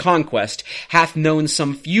 since the conquest, hath known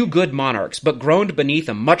some few good monarchs, but groaned beneath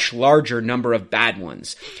a much larger number of bad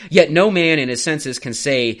ones. Yet no man in his senses can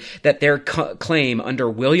say that their claim under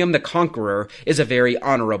William the Conqueror is a very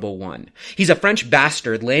honorable one. He's a French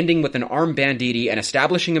bastard landing with an armed banditti and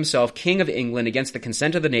establishing himself king of England against the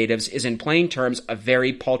consent of the natives is in plain terms a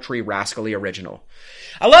very paltry, rascally original.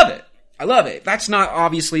 I love it. I love it. That's not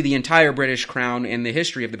obviously the entire British crown and the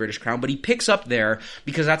history of the British crown, but he picks up there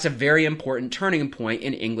because that's a very important turning point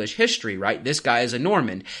in English history, right? This guy is a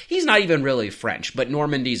Norman. He's not even really French, but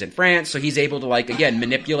Normandy's in France, so he's able to, again,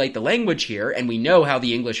 manipulate the language here, and we know how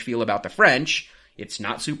the English feel about the French. It's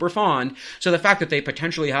not super fond. So the fact that they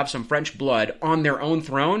potentially have some French blood on their own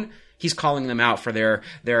throne, he's calling them out for their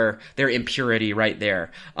impurity right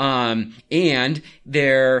there. And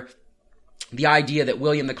the idea that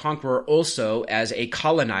William the Conqueror also, as a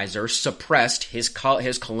colonizer, suppressed his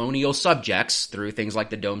colonial subjects through things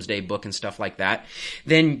like the Domesday Book and stuff like that,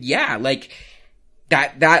 then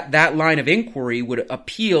that line of inquiry would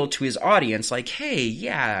appeal to his audience,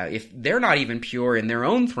 if they're not even pure in their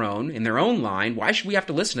own throne, in their own line, why should we have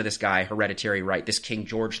to listen to this guy, hereditary, right, this King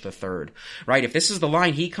George III, right? If this is the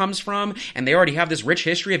line he comes from, and they already have this rich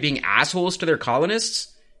history of being assholes to their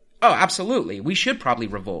colonists, oh, absolutely, we should probably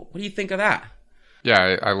revolt. What do you think of that?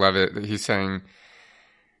 Yeah, I love it. He's saying,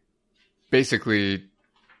 basically,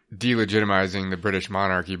 delegitimizing the British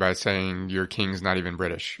monarchy by saying your king's not even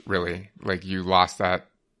British, really. Like, you lost that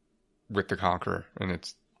with the conqueror, and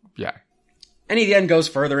it's, yeah. And he then goes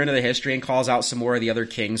further into the history and calls out some more of the other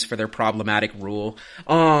kings for their problematic rule.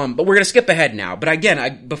 But we're going to skip ahead now. But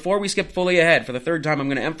again, before we skip fully ahead, for the third time, I'm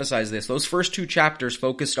going to emphasize this. Those first 2 chapters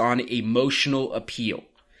focused on emotional appeal.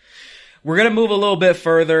 We're going to move a little bit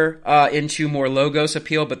further into more logos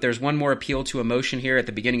appeal, but there's one more appeal to emotion here at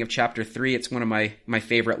the beginning of chapter 3. It's one of my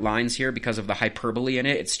favorite lines here because of the hyperbole in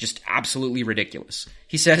it. It's just absolutely ridiculous.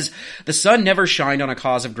 He says, "The sun never shined on a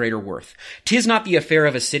cause of greater worth. 'Tis not the affair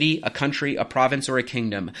of a city, a country, a province, or a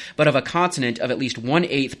kingdom, but of a continent of at least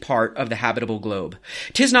 1/8 part of the habitable globe.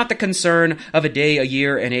 'Tis not the concern of a day, a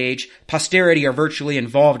year, an age. Posterity are virtually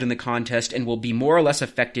involved in the contest and will be more or less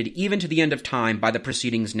affected even to the end of time by the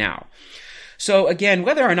proceedings now." So again,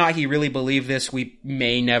 whether or not he really believed this, we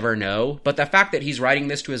may never know. But the fact that he's writing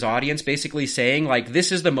this to his audience, basically saying,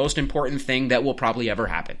 this is the most important thing that will probably ever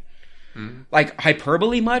happen. Mm-hmm.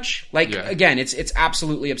 Hyperbole much? Again, it's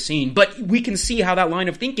absolutely obscene. But we can see how that line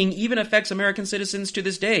of thinking even affects American citizens to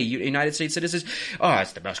this day. United States citizens, oh,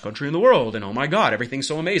 it's the best country in the world, and oh my God, everything's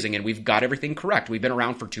so amazing, and we've got everything correct. We've been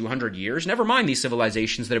around for 200 years. Never mind these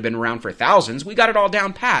civilizations that have been around for thousands. We got it all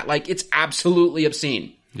down pat. It's absolutely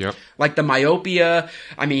obscene. Yep. The myopia,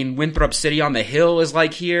 Winthrop City on the Hill is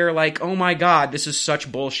here. Oh my God, this is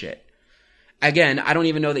such bullshit. Again, I don't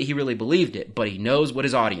even know that he really believed it, but he knows what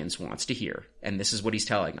his audience wants to hear. And this is what he's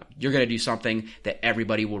telling them. You're going to do something that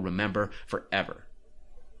everybody will remember forever.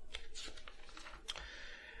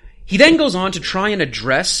 He then goes on to try and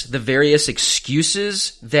address the various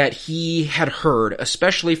excuses that he had heard,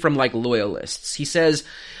 especially from loyalists. He says,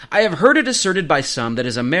 "I have heard it asserted by some that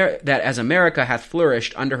as America hath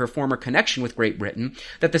flourished under her former connection with Great Britain,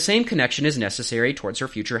 that the same connection is necessary towards her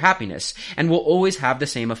future happiness, and will always have the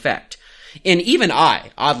same effect. And even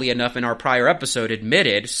I, oddly enough, in our prior episode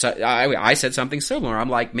admitted, I said something similar. I'm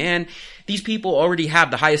like, man, these people already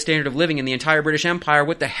have the highest standard of living in the entire British Empire.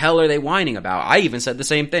 What the hell are they whining about? I even said the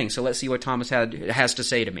same thing. So let's see what Thomas has to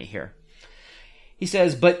say to me here. He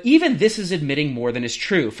says, "But even this is admitting more than is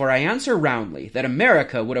true, for I answer roundly that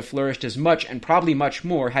America would have flourished as much and probably much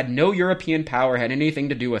more had no European power had anything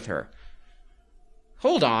to do with her."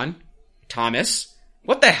 Hold on, Thomas.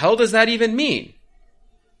 What the hell does that even mean?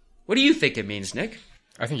 What do you think it means, Nick?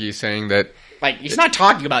 I think he's saying that... he's not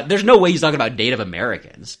talking about... There's no way he's talking about Native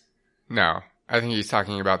Americans. No. I think he's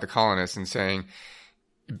talking about the colonists and saying,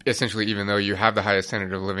 essentially, even though you have the highest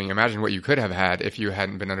standard of living, imagine what you could have had if you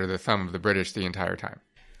hadn't been under the thumb of the British the entire time.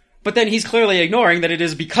 But then he's clearly ignoring that it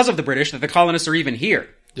is because of the British that the colonists are even here.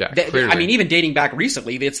 Yeah, clearly. I mean, even dating back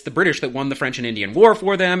recently, it's the British that won the French and Indian War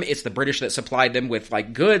for them. It's the British that supplied them with,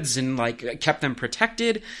 like, goods and, like, kept them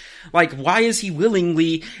protected. Like, why is he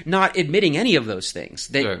willingly not admitting any of those things?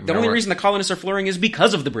 The only reason the colonists are flourishing is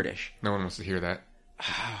because of the British. No one wants to hear that.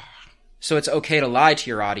 So it's okay to lie to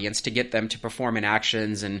your audience to get them to perform in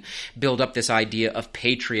actions and build up this idea of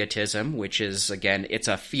patriotism, which is, again, it's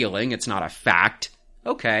a feeling, it's not a fact.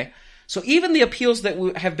 Okay. So even the appeals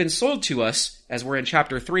that have been sold to us, as we're in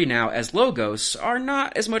chapter 3 now, as logos, are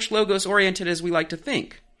not as much logos-oriented as we like to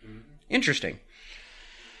think. Interesting.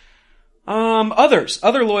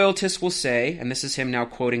 Other loyalists will say, and this is him now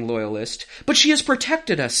quoting Loyalist, "But she has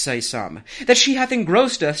protected us, say some, that she hath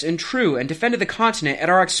engrossed us in true and defended the continent at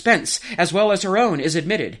our expense, as well as her own is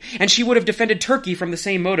admitted, and she would have defended Turkey from the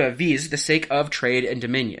same motive, viz. The sake of trade and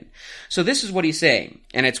dominion." So this is what he's saying,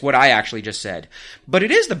 and it's what I actually just said. But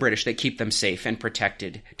it is the British that keep them safe and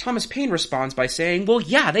protected. Thomas Paine responds by saying, well,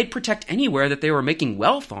 yeah, they'd protect anywhere that they were making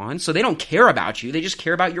wealth on, so they don't care about you, they just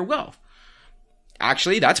care about your wealth.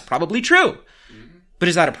 Actually, that's probably true. But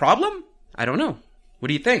is that a problem? I don't know. What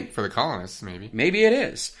do you think? For the colonists, maybe. Maybe it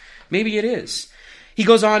is. Maybe it is. He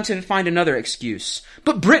goes on to find another excuse.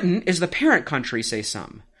 "But Britain is the parent country, say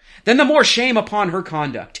some. Then the more shame upon her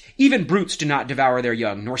conduct. Even brutes do not devour their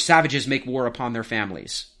young, nor savages make war upon their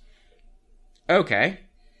families." Okay.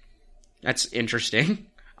 That's interesting.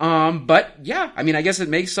 But yeah, I mean, I guess it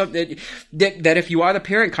makes something that if you are the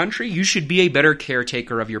parent country, you should be a better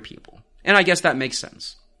caretaker of your people. And I guess that makes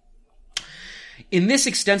sense. In this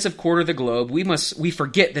extensive quarter of the globe, we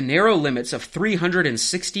forget the narrow limits of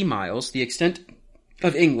 360 miles, the extent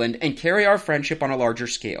of England, and carry our friendship on a larger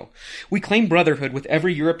scale. We claim brotherhood with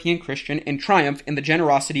every European Christian and triumph in the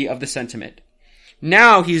generosity of the sentiment.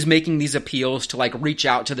 Now he's making these appeals to, like, reach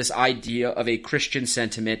out to this idea of a Christian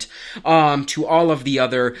sentiment, to all of the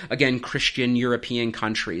other, again, Christian European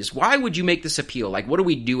countries. Why would you make this appeal? Like, what are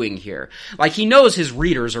we doing here? Like, he knows his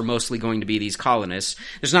readers are mostly going to be these colonists.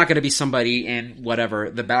 There's not going to be somebody in,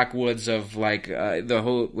 whatever, the backwoods of, like,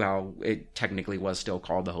 it technically was still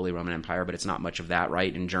called the Holy Roman Empire, but it's not much of that,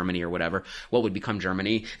 right? In Germany or whatever. What would become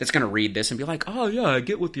Germany? That's going to read this and be like, oh yeah, I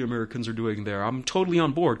get what the Americans are doing there. I'm totally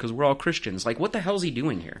on board because we're all Christians. Like, what the hell is he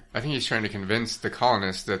doing here? I think he's trying to convince the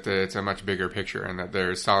colonists that it's a much bigger picture and that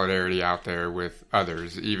there's solidarity out there with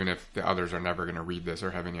others, even if the others are never going to read this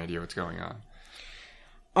or have any idea what's going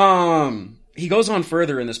on. He goes on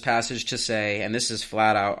further in this passage to say, and this is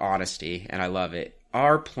flat out honesty, and I love it,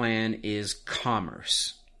 our plan is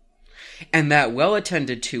commerce. And that well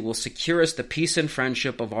attended to will secure us the peace and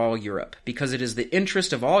friendship of all Europe, because it is the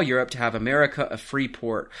interest of all Europe to have America a free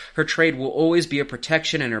port. Her trade will always be a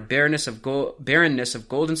protection, and her barrenness of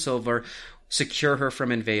gold and silver secure her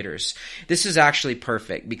from invaders. This is actually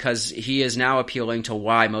perfect, because he is now appealing to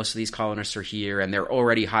why most of these colonists are here, and they're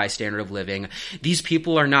already high standard of living. These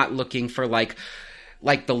people are not looking for, like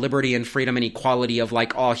the liberty and freedom and equality of,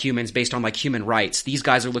 like, all humans based on, like, human rights. These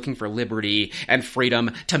guys are looking for liberty and freedom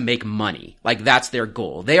to make money. Like, that's their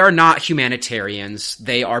goal. They are not humanitarians.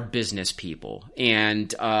 They are business people. And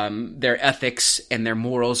their ethics and their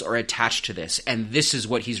morals are attached to this. And this is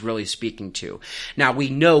what he's really speaking to. Now, we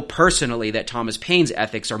know personally that Thomas Paine's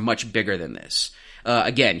ethics are much bigger than this.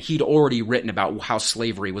 Again, he'd already written about how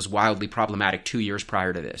slavery was wildly problematic 2 years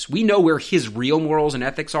prior to this. We know where his real morals and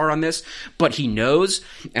ethics are on this, but he knows,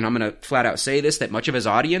 and I'm going to flat out say this, that much of his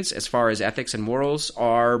audience, as far as ethics and morals,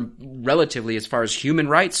 are relatively, as far as human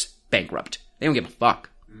rights, bankrupt. They don't give a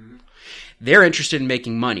fuck. They're interested in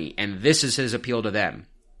making money, and this is his appeal to them.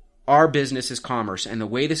 Our business is commerce, and the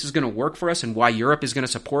way this is going to work for us and why Europe is going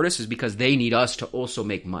to support us is because they need us to also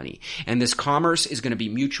make money. And this commerce is going to be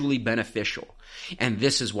mutually beneficial. And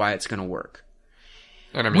this is why it's going to work.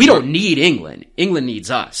 And I mean, we don't need England. England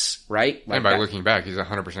needs us, right? Like, and by looking back, he's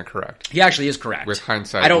 100% correct. He actually is correct. With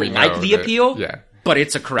hindsight, I don't like the appeal, yeah, but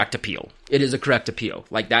it's a correct appeal. It is a correct appeal.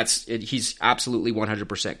 Like, he's absolutely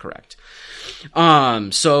 100% correct.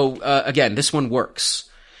 Again, this one works.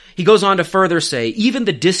 He goes on to further say, even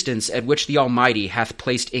the distance at which the Almighty hath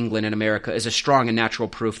placed England and America is a strong and natural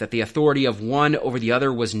proof that the authority of one over the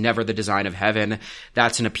other was never the design of heaven.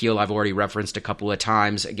 That's an appeal I've already referenced a couple of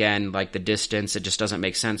times. Again, like the distance, it just doesn't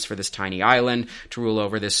make sense for this tiny island to rule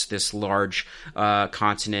over this large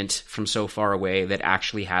continent from so far away that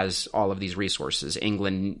actually has all of these resources.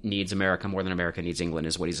 England needs America more than America needs England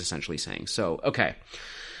is what he's essentially saying. So, okay.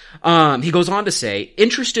 He goes on to say,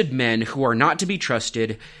 interested men who are not to be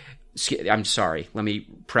trusted I'm sorry, let me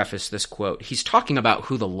preface this quote. He's talking about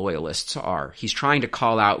who the loyalists are. He's trying to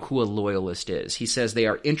call out who a loyalist is. He says they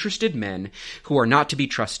are interested men who are not to be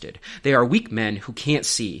trusted. They are weak men who can't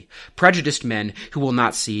see, prejudiced men who will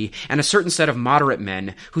not see, and a certain set of moderate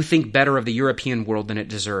men who think better of the European world than it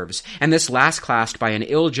deserves. And this last class, by an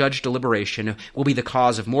ill-judged deliberation, will be the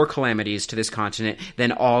cause of more calamities to this continent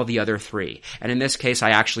than all the other three. And in this case,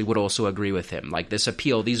 I actually would also agree with him. Like, this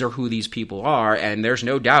appeal, these are who these people are, and there's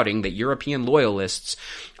no doubting that European loyalists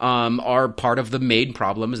are part of the main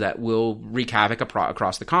problems that will wreak havoc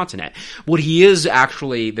across the continent. What he is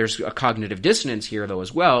actually, there's a cognitive dissonance here, though,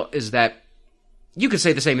 as well, is that you could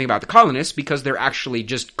say the same thing about the colonists because they're actually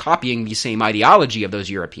just copying the same ideology of those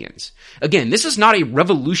Europeans. Again, this is not a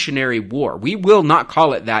revolutionary war. We will not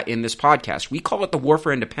call it that in this podcast. We call it the War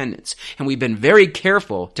for Independence, and we've been very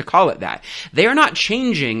careful to call it that. They are not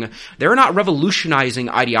changing, they're not revolutionizing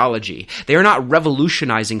ideology. They are not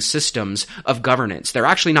revolutionizing systems of governance. They're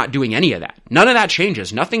actually not doing any of that. None of that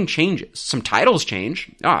changes. Nothing changes. Some titles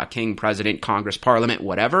change. King, president, Congress, parliament,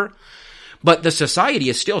 whatever. But the society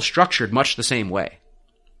is still structured much the same way.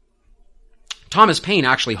 Thomas Paine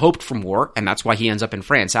actually hoped from war, and that's why he ends up in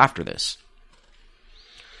France after this.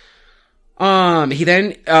 He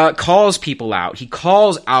then calls people out. He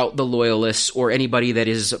calls out the loyalists or anybody that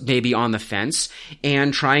is maybe on the fence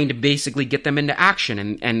and trying to basically get them into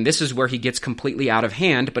action. And this is where he gets completely out of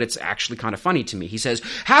hand, but it's actually kind of funny to me. He says,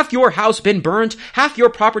 "Hath your house been burnt? Hath your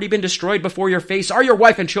property been destroyed before your face? Are your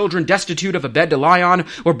wife and children destitute of a bed to lie on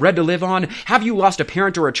or bread to live on? Have you lost a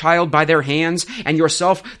parent or a child by their hands, and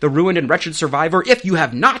yourself the ruined and wretched survivor? If you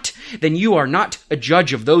have not, then you are not a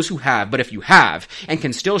judge of those who have. But if you have, and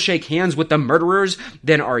can still shake hands with the murderers,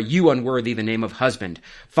 then are you unworthy the name of husband,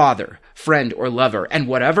 father, friend, or lover, and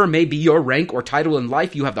whatever may be your rank or title in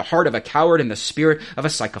life, you have the heart of a coward and the spirit of a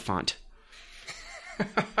sycophant."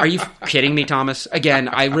 Are you kidding me, Thomas? Again,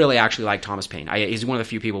 I really actually like Thomas Paine. He's one of the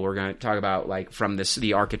few people we're going to talk about, like, from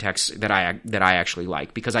the architects that I actually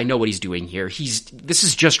like, because I know what he's doing here. This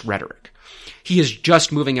is just rhetoric. He is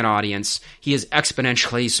just moving an audience. He is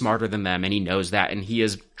exponentially smarter than them, and he knows that, and he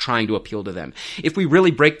is trying to appeal to them. If we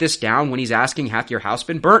really break this down when he's asking, "Hath your house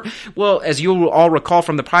been burnt?" Well, as you will all recall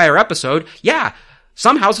from the prior episode, yeah,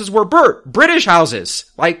 some houses were burnt. British houses,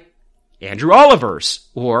 like Andrew Oliver's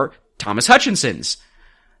or Thomas Hutchinson's.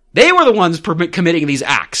 They were the ones committing these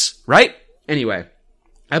acts, right? Anyway.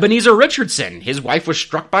 Ebenezer Richardson, his wife was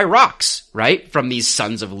struck by rocks, right? From these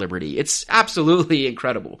Sons of Liberty. It's absolutely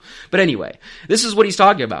incredible. But anyway, this is what he's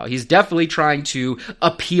talking about. He's definitely trying to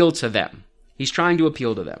appeal to them.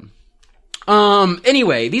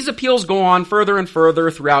 Anyway, these appeals go on further and further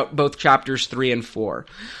throughout both chapters 3 and 4.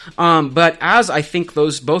 But as I think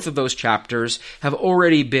both of those chapters have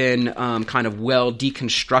already been kind of well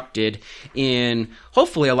deconstructed in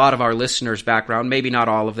hopefully a lot of our listeners' background, maybe not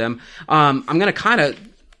all of them, I'm going to kind of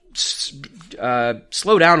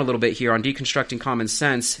slow down a little bit here on deconstructing common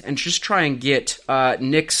sense and just try and get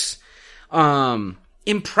Nick's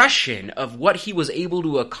impression of what he was able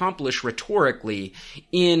to accomplish rhetorically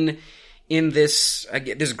in this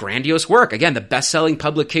grandiose work. Again, the best-selling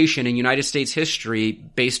publication in United States history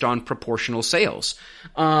based on proportional sales.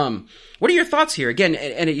 What are your thoughts here? Again,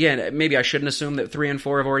 maybe I shouldn't assume that 3 and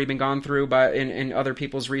 4 have already been gone through in other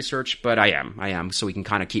people's research, but I am, so we can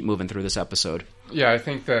kind of keep moving through this episode. Yeah, I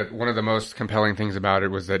think that one of the most compelling things about it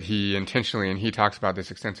was that he intentionally, and he talks about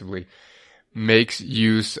this extensively, makes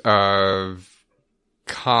use of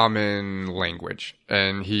common language.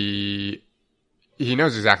 And he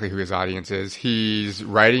knows exactly who his audience is. He's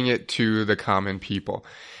writing it to the common people.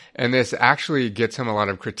 And this actually gets him a lot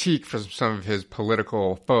of critique from some of his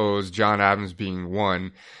political foes, John Adams being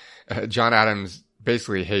one. John Adams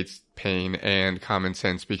basically hates Paine and common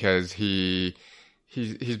sense because he's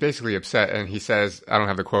basically upset, and he says, I don't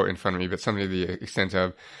have the quote in front of me, but something to the extent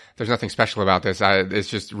of, "There's nothing special about this. It's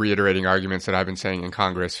just reiterating arguments that I've been saying in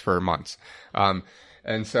Congress for months."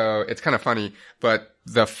 And so it's kind of funny, but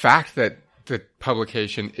the fact that the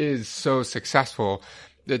publication is so successful,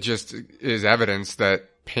 it just is evidence that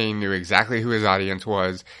Paine knew exactly who his audience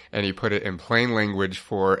was, and he put it in plain language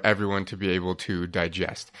for everyone to be able to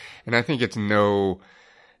digest. And I think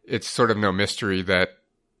it's sort of no mystery that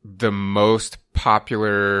the most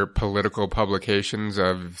popular political publications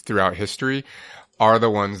throughout history are the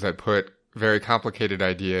ones that put very complicated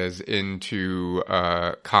ideas into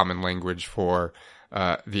common language for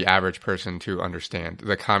the average person to understand.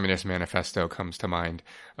 The Communist Manifesto comes to mind.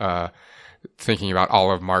 Thinking about all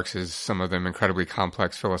of Marx's, some of them incredibly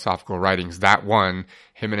complex philosophical writings, that one,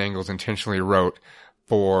 him and Engels intentionally wrote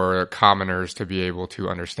for commoners to be able to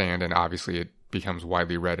understand, and obviously it becomes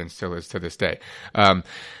widely read and still is to this day.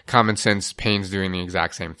 Common Sense, Paine's doing the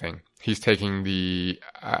exact same thing. He's taking the,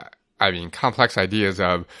 complex ideas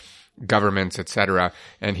of governments, etc.,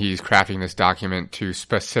 and he's crafting this document to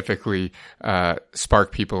specifically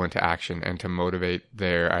spark people into action and to motivate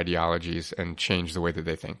their ideologies and change the way that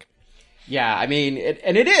they think. Yeah, I mean,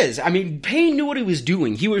 it is. I mean, Paine knew what he was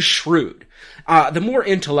doing. He was shrewd. The more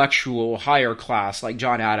intellectual, higher class, like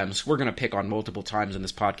John Adams, we're going to pick on multiple times in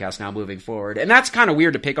this podcast now moving forward. And that's kind of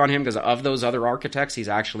weird to pick on him because of those other architects, he's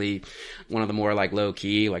actually one of the more like low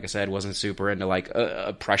key, like I said, wasn't super into like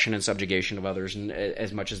oppression and subjugation of others and,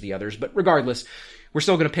 as much as the others. But regardless, we're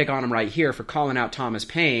still going to pick on him right here for calling out Thomas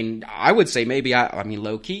Paine. I would say maybe,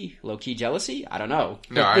 low key jealousy? I don't know.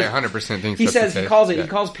 No, I 100% think he that's says, the case. he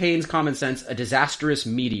calls Paine's Common Sense a disastrous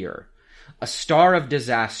meteor, a star of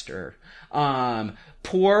disaster,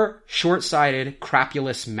 poor, short-sighted,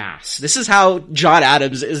 crapulous mass. This is how John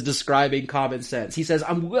Adams is describing Common Sense. He says,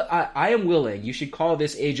 I am willing, you should call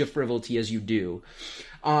this age of frivolity as you do.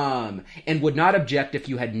 And would not object if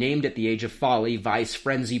you had named it the age of folly, vice,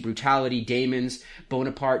 frenzy, brutality, Damons,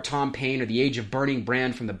 Bonaparte, Tom Paine, or the age of burning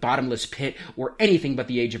brand from the bottomless pit, or anything but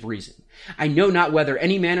the age of reason. I know not whether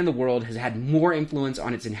any man in the world has had more influence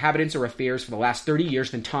on its inhabitants or affairs for the last 30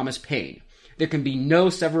 years than Thomas Paine. There can be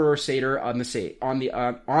no severer satyr on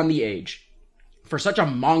the age. For such a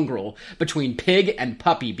mongrel between pig and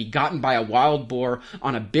puppy begotten by a wild boar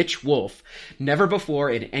on a bitch wolf, never before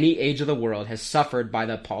in any age of the world has suffered by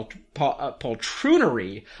the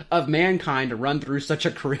poltroonery of mankind to run through such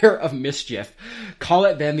a career of mischief. Call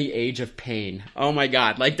it then the age of Paine. Oh my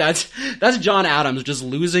god, like that's John Adams just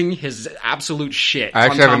losing his absolute shit. I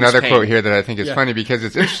actually have another quote here that I think is funny because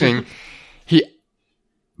it's interesting. He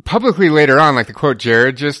publicly later on, like the quote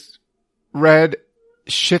Jared just read,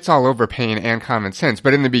 shits all over Paine and Common Sense.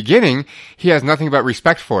 But in the beginning, he has nothing but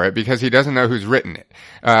respect for it because he doesn't know who's written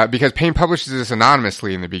it. Because Paine publishes this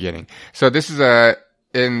anonymously in the beginning. So this is they're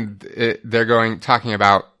talking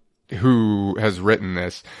about who has written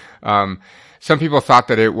this. Some people thought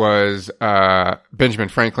that it was Benjamin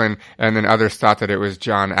Franklin, and then others thought that it was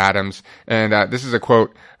John Adams. And this is a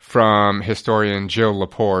quote from historian Jill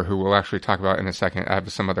Lepore, who we'll actually talk about in a second. I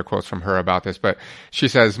have some other quotes from her about this, but she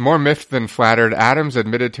says, "More miffed than flattered, Adams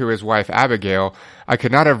admitted to his wife Abigail, I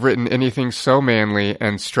could not have written anything so manly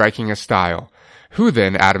and striking a style. Who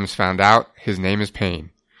then, Adams found out, his name is Paine."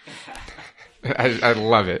 I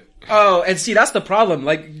love it. Oh, and see, that's the problem.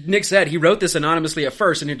 Like Nick said, he wrote this anonymously at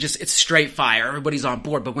first, and it's straight fire. Everybody's on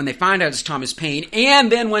board. But when they find out it's Thomas Paine,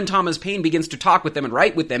 and then when Thomas Paine begins to talk with them and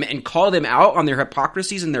write with them and call them out on their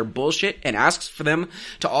hypocrisies and their bullshit and asks for them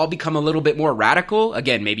to all become a little bit more radical,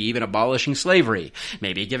 again, maybe even abolishing slavery,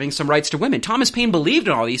 maybe giving some rights to women. Thomas Paine believed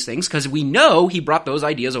in all these things because we know he brought those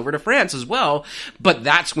ideas over to France as well. But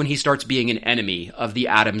that's when he starts being an enemy of the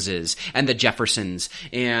Adamses and the Jeffersons.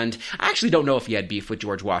 And I actually don't know if he had beef with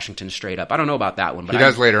George Washington straight up. I don't know about that one. But he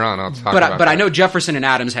does later on. I'll talk about that. But I know Jefferson and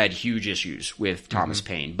Adams had huge issues with Thomas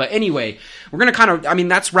Paine. But anyway, we're going to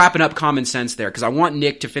that's wrapping up Common Sense there because I want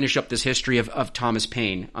Nick to finish up this history of Thomas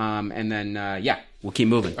Paine. And then, we'll keep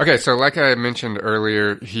moving. Okay, so like I mentioned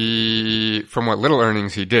earlier, he, from what little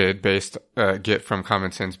earnings he did get from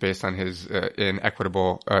Common Sense based on his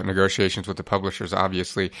inequitable negotiations with the publishers,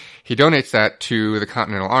 obviously, he donates that to the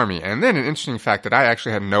Continental Army. And then an interesting fact that I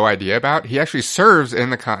actually had no idea about, he actually serves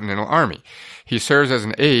in the Continental Army. He serves as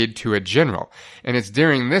an aide to a general. And it's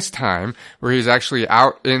during this time where he's actually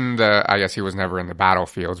out I guess he was never in the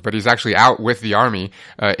battlefields, but he's actually out with the army,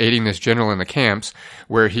 aiding this general in the camps,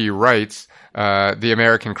 where he writes The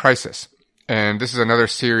American Crisis. And this is another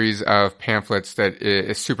series of pamphlets that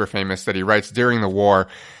is super famous that he writes during the war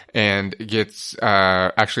and gets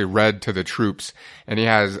actually read to the troops. And he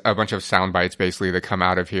has a bunch of sound bites basically that come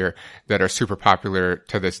out of here that are super popular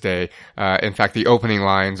to this day. In fact, the opening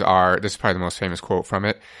lines this is probably the most famous quote from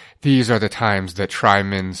it. "These are the times that try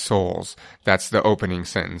men's souls." That's the opening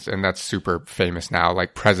sentence, and that's super famous now.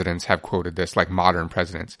 Like presidents have quoted this, like modern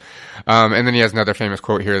presidents. And then he has another famous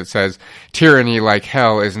quote here that says, "Tyranny, like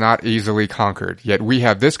hell, is not easily conquered, yet we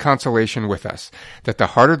have this consolation with us, that the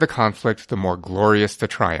harder the conflict, the more glorious the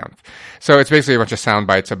triumph." So it's basically a bunch of sound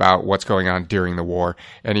bites about what's going on during the war,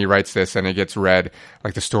 and he writes this, and it gets read,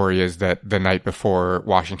 like the story is that the night before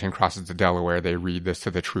Washington crosses the Delaware, they read this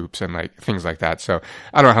to the troops and like things like that. So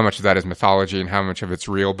I don't know how much of that is mythology and how much of it's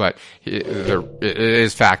real, but it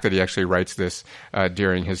is fact that he actually writes this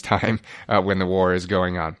during his time when the war is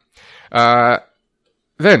going on.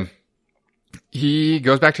 Then he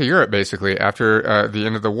goes back to Europe basically after the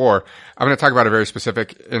end of the war. I'm going to talk about a very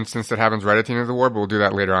specific instance that happens right at the end of the war, but we'll do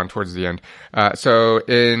that later on towards the end. So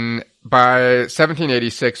in by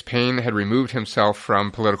 1786, Paine had removed himself from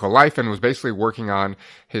political life and was basically working on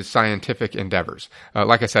his scientific endeavors.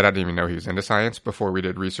 Like I said, I didn't even know he was into science before we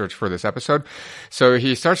did research for this episode. So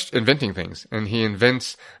he starts inventing things, and he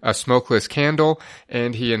invents a smokeless candle,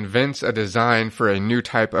 and he invents a design for a new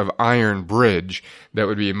type of iron bridge that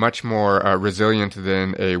would be much more resilient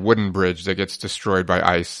than a wooden bridge that gets destroyed by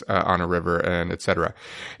ice on a river, and etc.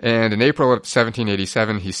 And in April of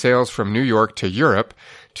 1787, he sails from New York to Europe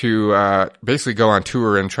to basically go on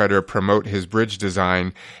tour and try to promote his bridge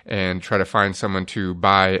design and try to find someone to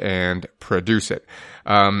buy and produce it.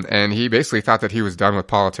 And he basically thought that he was done with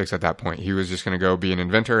politics at that point. He was just going to go be an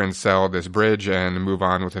inventor and sell this bridge and move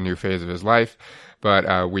on with a new phase of his life.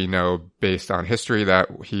 But we know, based on history, that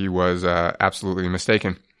he was absolutely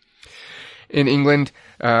mistaken. In England,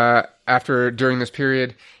 during this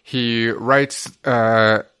period, he writes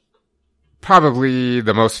probably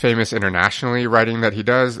the most famous internationally writing that he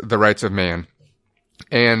does, The Rights of Man.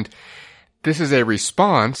 And this is a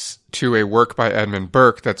response to a work by Edmund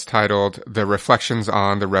Burke that's titled The Reflections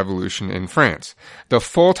on the Revolution in France. The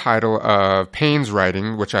full title of Paine's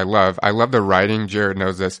writing, which I love the writing, Jared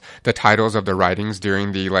knows this, the titles of the writings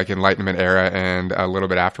during the Enlightenment era and a little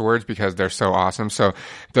bit afterwards, because they're so awesome. So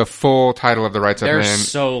the full title of The Rights of Man... They're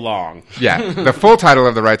so long. Yeah. The full title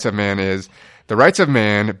of The Rights of Man is The Rights of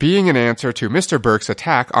Man, being an answer to Mr. Burke's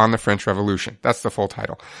attack on the French Revolution. That's the full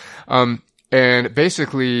title. And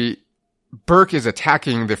basically, Burke is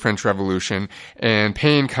attacking the French Revolution, and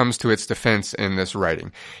Paine comes to its defense in this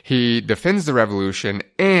writing. He defends the revolution,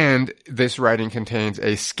 and this writing contains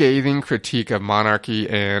a scathing critique of monarchy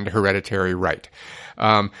and hereditary right.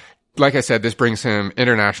 Like I said, this brings him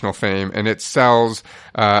international fame, and it sells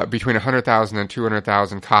between 100,000 and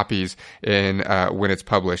 200,000 copies when it's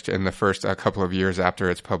published in the first couple of years after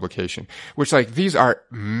its publication. Which, these are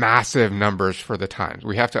massive numbers for the times.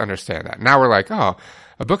 We have to understand that. Now we're like, oh,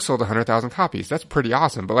 a book sold 100,000 copies. That's pretty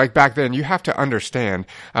awesome. But back then, you have to understand,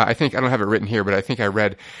 I think, I don't have it written here, but I think I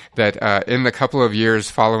read that in the couple of years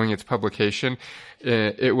following its publication,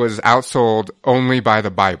 it was outsold only by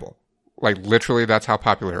the Bible. Literally, that's how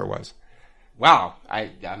popular it was. Wow.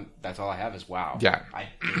 That's all I have is wow. Yeah. I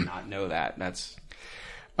did not know that. That's...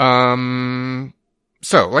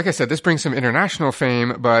 So, like I said, this brings some international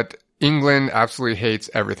fame, but England absolutely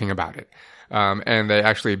hates everything about it. And they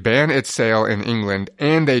actually ban its sale in England,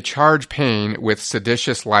 and they charge Paine with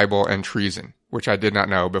seditious libel and treason, which I did not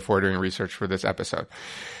know before doing research for this episode.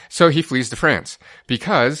 So he flees to France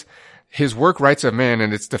because his work, Rights of Man,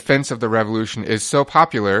 and its defense of the revolution is so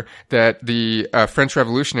popular that the French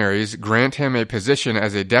revolutionaries grant him a position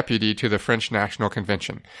as a deputy to the French National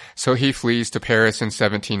Convention. So he flees to Paris in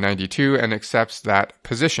 1792 and accepts that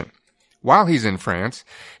position. While he's in France,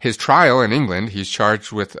 his trial in England, he's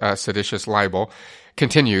charged with seditious libel,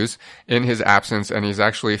 continues in his absence, and he's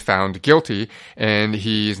actually found guilty, and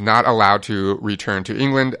he's not allowed to return to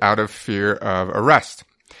England out of fear of arrest.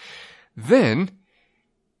 Then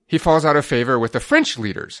he falls out of favor with the French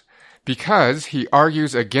leaders because he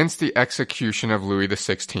argues against the execution of Louis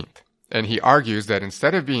XVI. And he argues that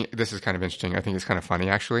instead of being, this is kind of interesting, I think it's kind of funny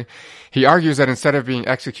actually, he argues that instead of being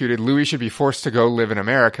executed, Louis should be forced to go live in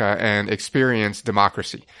America and experience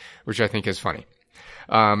democracy, which I think is funny.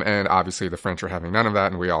 And obviously the French are having none of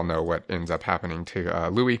that, and we all know what ends up happening to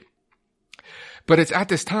Louis. But it's at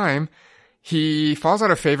this time he falls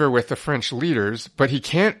out of favor with the French leaders, but he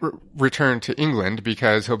can't return to England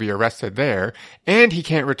because he'll be arrested there, and he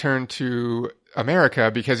can't return to America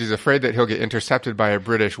because he's afraid that he'll get intercepted by a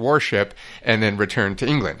British warship and then return to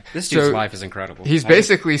England. This dude's life is incredible. He's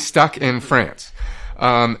basically stuck in France.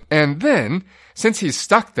 And then, since he's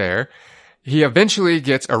stuck there, he eventually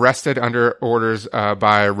gets arrested under orders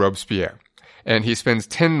by Robespierre. And he spends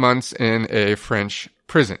 10 months in a French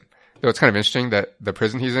prison. Though it's kind of interesting that the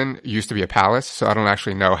prison he's in used to be a palace, so I don't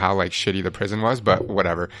actually know how shitty the prison was, but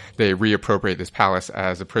whatever. They reappropriate this palace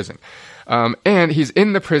as a prison. And he's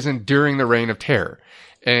in the prison during the Reign of Terror.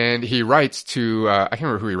 And he writes to, I can't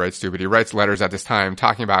remember who he writes to, but he writes letters at this time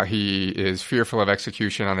talking about he is fearful of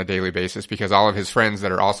execution on a daily basis because all of his friends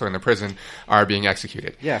that are also in the prison are being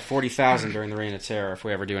executed. Yeah, 40,000 during the Reign of Terror, if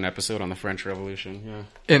we ever do an episode on the French Revolution.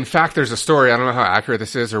 Yeah. In fact, there's a story, I don't know how accurate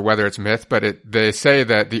this is or whether it's myth, but they say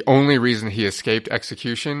that the only reason he escaped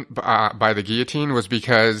execution by the guillotine was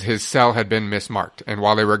because his cell had been mismarked. And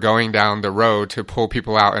while they were going down the road to pull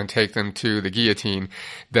people out and take them to the guillotine,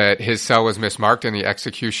 that his cell was mismarked and the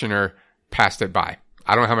executioner passed it by.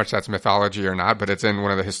 I don't know how much that's mythology or not, but it's in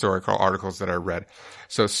one of the historical articles that I read.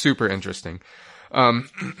 So super interesting. Whether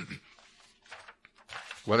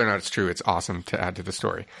or not it's true, it's awesome to add to the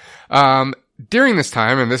story. during this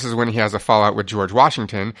time, and this is when he has a fallout with George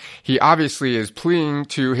Washington, he obviously is pleading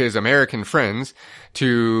to his American friends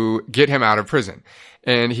to get him out of prison.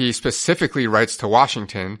 And he specifically writes to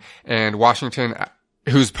Washington, and Washington,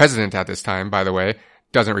 who's president at this time, by the way,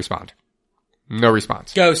 doesn't respond. No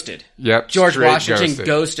response. Ghosted. Yep. George Washington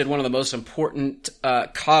ghosted one of the most important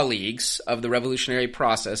colleagues of the revolutionary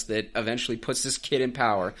process that eventually puts this kid in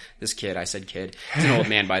power. This kid, I said kid. He's an old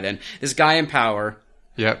man by then. This guy in power.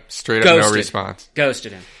 Yep. Straight up no response.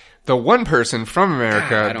 Ghosted him. The one person from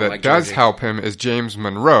America that does help him is James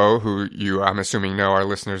Monroe, who you, I'm assuming, know, our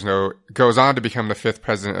listeners know, goes on to become the 5th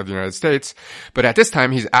president of the United States. But at this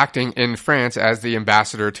time, he's acting in France as the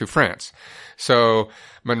ambassador to France. So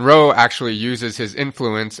Monroe actually uses his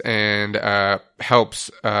influence and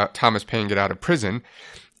helps Thomas Paine get out of prison.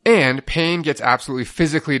 And Paine gets absolutely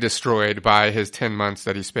physically destroyed by his 10 months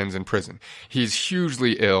that he spends in prison. He's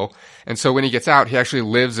hugely ill. And so when he gets out, he actually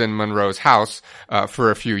lives in Monroe's house for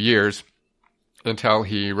a few years until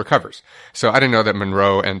he recovers. So I didn't know that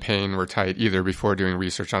Monroe and Paine were tight either before doing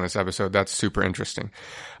research on this episode. That's super interesting.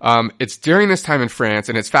 It's during this time in France,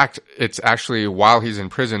 and in fact, it's actually while he's in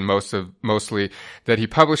prison mostly that he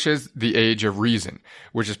publishes The Age of Reason,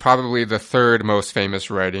 which is probably the 3rd most famous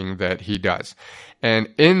writing that he does.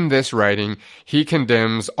 And in this writing, he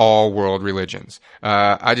condemns all world religions.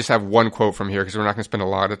 I just have one quote from here because we're not going to spend a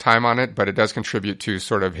lot of time on it, but it does contribute to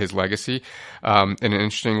sort of his legacy in an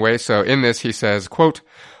interesting way. So in this, he says, quote,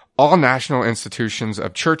 "All national institutions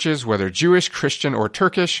of churches, whether Jewish, Christian, or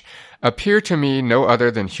Turkish, appear to me no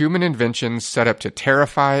other than human inventions set up to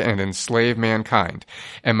terrify and enslave mankind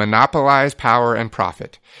and monopolize power and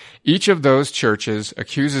profit. Each of those churches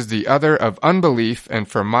accuses the other of unbelief, and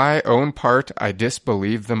for my own part, I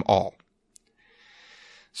disbelieve them all."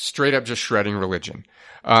 Straight up just shredding religion.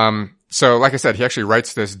 So like I said, he actually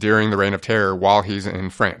writes this during the Reign of Terror while he's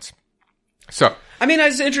in France. So, I mean,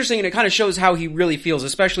 it's interesting, and it kind of shows how he really feels,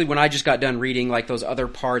 especially when I just got done reading like those other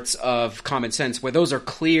parts of Common Sense, where those are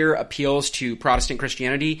clear appeals to Protestant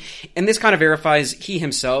Christianity. And this kind of verifies he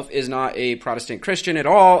himself is not a Protestant Christian at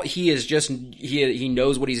all. He is just, he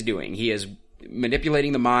knows what he's doing. He is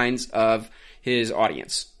manipulating the minds of his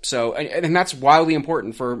audience. So, and that's wildly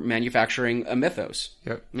important for manufacturing a mythos.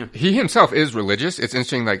 Yep. Yeah. He himself is religious. It's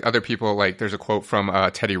interesting, like other people, like there's a quote from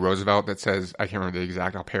Teddy Roosevelt that says, I can't remember the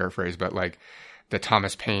exact, I'll paraphrase, but like, that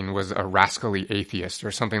Thomas Paine was a rascally atheist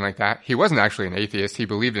or something like that. He wasn't actually an atheist. He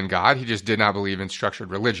believed in God. He just did not believe in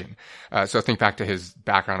structured religion. So think back to his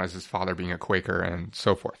background as his father being a Quaker and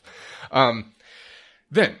so forth.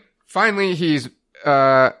 Then finally, he's,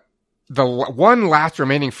 the one last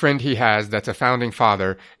remaining friend he has that's a founding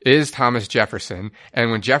father is Thomas Jefferson.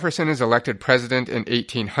 And when Jefferson is elected president in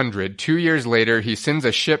 1800, 2 years later, he sends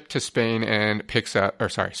a ship to sends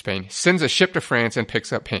a ship to France and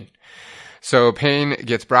picks up Paine. So Paine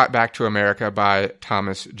gets brought back to America by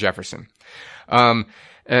Thomas Jefferson.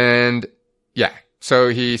 So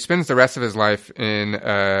he spends the rest of his life in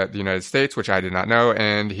the United States, which I did not know,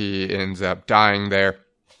 and he ends up dying there.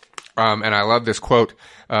 And I love this quote.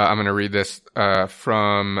 I'm going to read this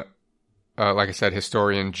from, like I said,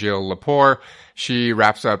 historian Jill Lepore. She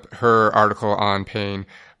wraps up her article on Paine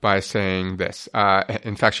by saying this.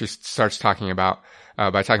 In fact, she starts talking about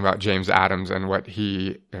by talking about John Adams and what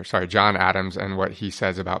he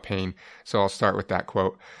says about Paine. So I'll start with that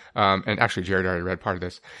quote. And actually, Jared already read part of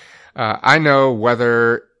this. I know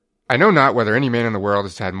not whether any man in the world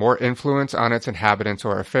has had more influence on its inhabitants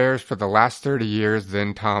or affairs for the last 30 years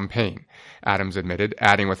than Tom Paine, Adams admitted,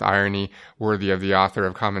 adding with irony worthy of the author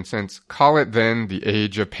of Common Sense, call it then the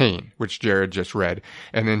Age of Paine, which Jared just read.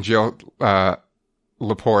 And then Jill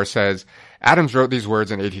Lepore says, Adams wrote these words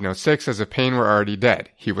in 1806 as if Paine were already dead.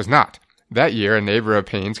 He was not. That year, a neighbor of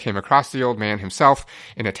Paine's came across the old man himself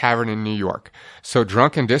in a tavern in New York, so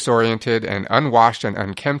drunk and disoriented and unwashed and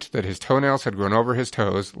unkempt that his toenails had grown over his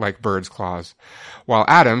toes like birds' claws. While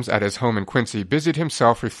Adams, at his home in Quincy, busied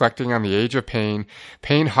himself reflecting on the age of Paine,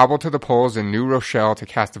 Paine hobbled to the polls in New Rochelle to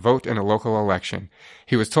cast a vote in a local election.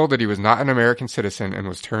 He was told that he was not an American citizen and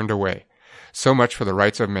was turned away. So much for the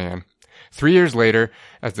rights of man. 3 years later,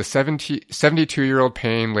 as the 72-year-old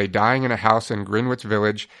Paine lay dying in a house in Greenwich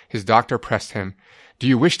Village, his doctor pressed him, Do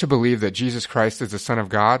you wish to believe that Jesus Christ is the Son of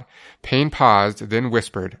God? Paine paused, then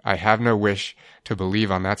whispered, I have no wish to believe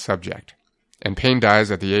on that subject. And Paine dies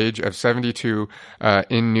at the age of 72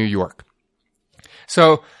 in New York.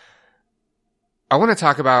 So, I want to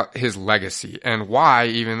talk about his legacy and why,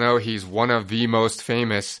 even though he's one of the most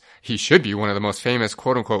famous, he should be one of the most famous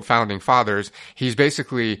quote unquote founding fathers, he's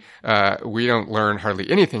basically, we don't learn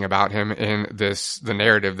hardly anything about him in the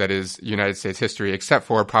narrative that is United States history, except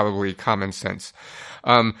for probably common sense.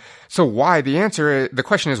 So why? The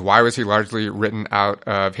question is, why was he largely written out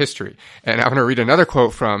of history? And I'm going to read another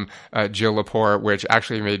quote from Jill Lepore, which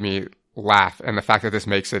actually made me laugh, and the fact that this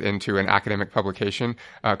makes it into an academic publication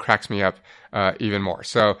cracks me up even more.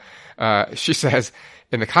 So she says,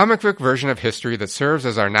 in the comic book version of history that serves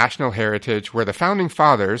as our national heritage, where the founding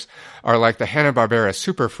fathers are like the Hanna-Barbera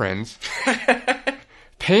Super Friends,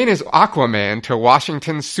 Paine is Aquaman to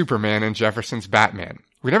Washington's Superman and Jefferson's Batman.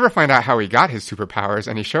 We never find out how he got his superpowers,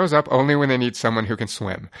 and he shows up only when they need someone who can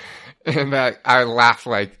swim. And I laughed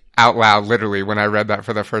out loud, literally, when I read that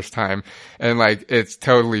for the first time. And it's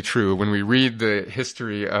totally true. When we read the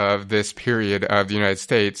history of this period of the United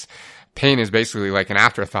States, Paine is basically like an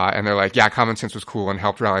afterthought, and they're like, yeah, common sense was cool and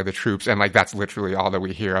helped rally the troops, and that's literally all that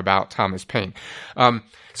we hear about Thomas Paine.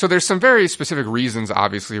 So there's some very specific reasons,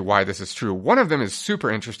 obviously, why this is true. One of them is super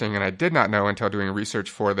interesting, and I did not know until doing research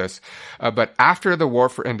for this. But after the War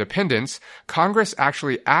for Independence, Congress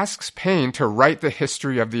actually asks Paine to write the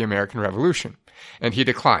history of the American Revolution, and he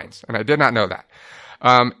declines, and I did not know that.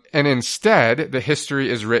 And instead, the history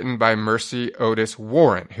is written by Mercy Otis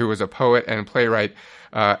Warren, who was a poet and playwright,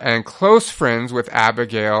 and close friends with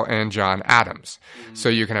Abigail and John Adams. So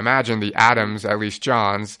you can imagine the Adams, at least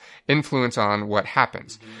John's, influence on what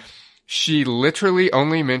happens. She literally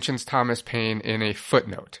only mentions Thomas Paine in a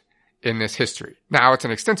footnote in this history. Now, it's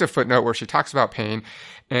an extensive footnote where she talks about Paine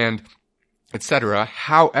and etc.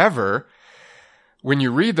 However, when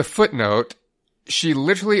you read the footnote, she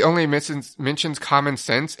literally only mentions common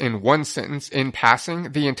sense in one sentence in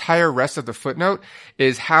passing. The entire rest of the footnote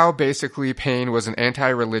is how basically Paine was an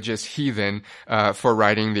anti-religious heathen for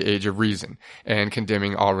writing The Age of Reason and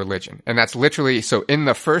condemning all religion. And that's literally, so in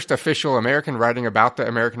the first official American writing about the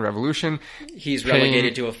American Revolution, he's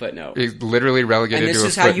relegated to a footnote. He's literally relegated to a footnote. And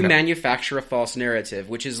this is how you manufacture a false narrative,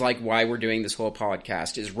 which is why we're doing this whole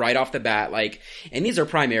podcast, is right off the bat, and these are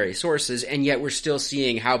primary sources, and yet we're still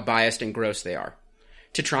seeing how biased and gross they are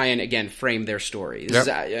to try and, again, frame their story.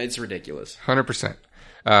 It's ridiculous. 100%.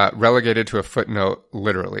 Relegated to a footnote,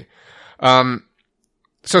 literally.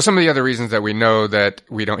 So some of the other reasons that we know that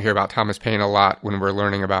we don't hear about Thomas Paine a lot when we're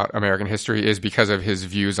learning about American history is because of his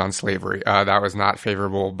views on slavery. That was not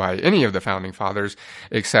favorable by any of the founding fathers,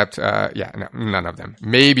 except, none of them.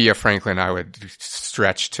 Maybe a Franklin I would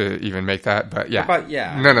stretch to even make that, but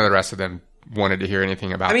none of the rest of them wanted to hear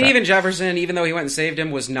anything about that. Even Jefferson, even though he went and saved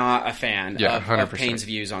him, was not a fan of Paine's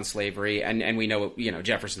views on slavery. And we know,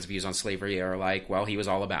 Jefferson's views on slavery are he was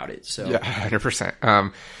all about it. So. Yeah,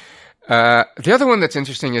 100%. The other one that's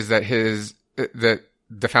interesting is that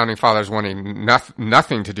the founding fathers wanting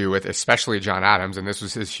nothing to do with, especially John Adams, and this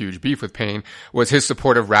was his huge beef with Paine, was his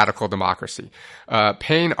support of radical democracy.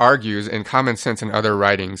 Paine argues in Common Sense and other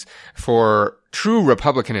writings for true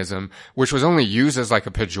republicanism, which was only used as a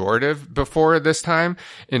pejorative before this time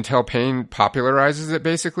until Paine popularizes it,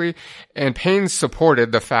 basically. And Paine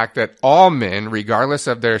supported the fact that all men, regardless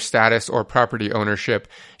of their status or property ownership,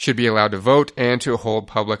 should be allowed to vote and to hold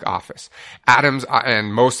public office. Adams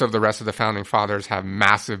and most of the rest of the founding fathers have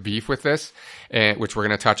massive beef with this, which we're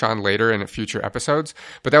going to touch on later in future episodes.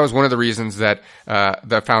 But that was one of the reasons that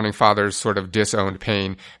the founding fathers sort of disowned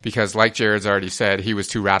Paine, because like Jared's already said, he was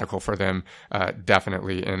too radical for them,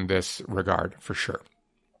 definitely in this regard, for sure.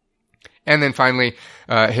 And then finally,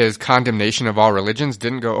 his condemnation of all religions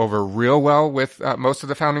didn't go over real well with most of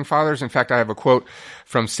the founding fathers. In fact, I have a quote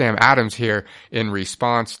from Sam Adams here in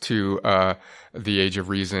response to The Age of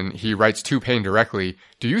Reason. He writes to Paine directly,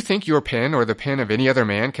 "Do you think your pen or the pen of any other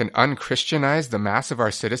man can unchristianize the mass of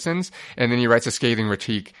our citizens?" And then he writes a scathing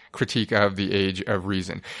critique of The Age of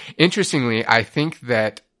Reason. Interestingly, I think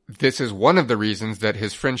that this is one of the reasons that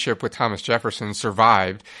his friendship with Thomas Jefferson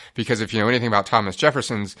survived, because if you know anything about Thomas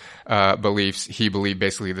Jefferson's beliefs, he believed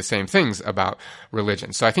basically the same things about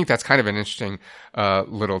religion. So I think that's kind of an interesting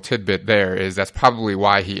little tidbit there, is that's probably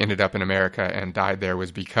why he ended up in America and died there,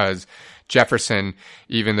 was because Jefferson,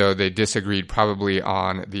 even though they disagreed probably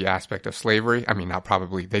on the aspect of slavery, not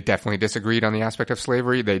probably, they definitely disagreed on the aspect of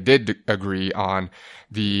slavery, they did agree on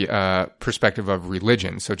the perspective of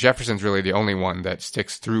religion. So Jefferson's really the only one that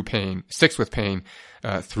sticks with Paine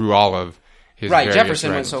through all of Right, various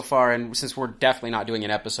Jefferson writings. went so far, and since we're definitely not doing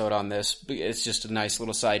an episode on this, it's just a nice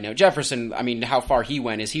little side note. Jefferson, I mean, how far he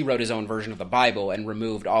went is he wrote his own version of the Bible and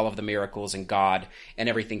removed all of the miracles and God and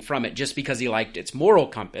everything from it just because he liked its moral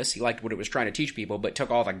compass. He liked what it was trying to teach people, but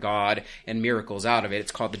took all the God and miracles out of it.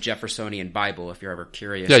 It's called the Jeffersonian Bible, if you're ever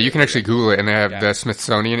curious. Yeah, you can actually Google it, and they have the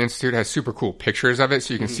Smithsonian Institute has super cool pictures of it,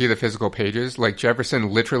 so you can see the physical pages. Like Jefferson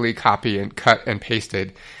literally copied and cut and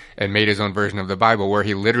pasted and made his own version of the Bible, where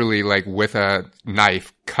he literally, like with a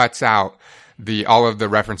knife, cuts out all of the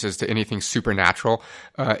references to anything supernatural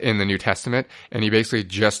in the New Testament, and he basically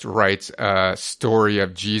just writes a story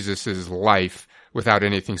of Jesus's life without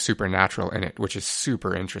anything supernatural in it, which is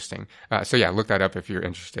super interesting. So yeah, look that up if you're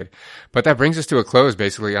interested. But that brings us to a close,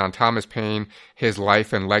 basically, on Thomas Paine, his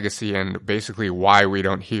life and legacy, and basically why we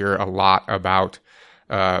don't hear a lot about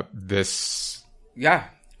this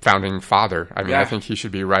founding father. I mean, I think he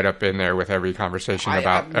should be right up in there with every conversation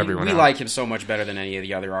about everyone else. We like him so much better than any of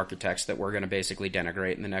the other architects that we're going to basically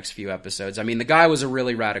denigrate in the next few episodes. I mean, the guy was a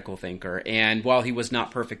really radical thinker, and while he was not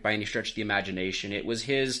perfect by any stretch of the imagination, it was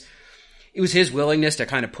his willingness to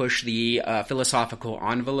kind of push the philosophical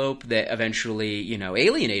envelope that eventually,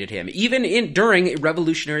 alienated him, even during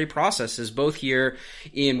revolutionary processes, both here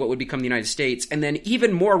in what would become the United States, and then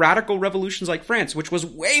even more radical revolutions like France, which was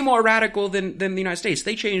way more radical than the United States.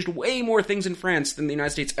 They changed way more things in France than the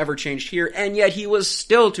United States ever changed here, and yet he was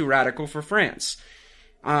still too radical for France.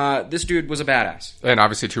 This dude was a badass. And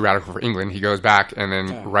obviously too radical for England. He goes back and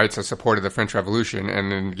then writes a support of the French Revolution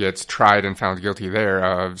and then gets tried and found guilty there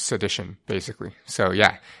of sedition, basically. So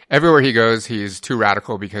yeah, everywhere he goes, he's too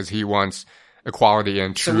radical because he wants equality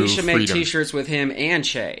and true freedom. So we should make t-shirts with him and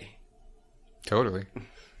Che. Totally.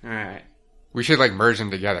 All right. We should merge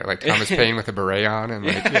them together, like Thomas Paine with a beret on and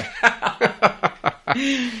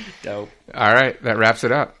Dope. All right, that wraps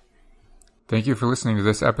it up. Thank you for listening to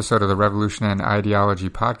this episode of the Revolution and Ideology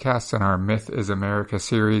podcast and our Myth is America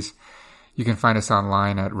series. You can find us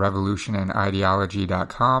online at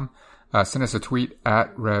revolutionandideology.com. Send us a tweet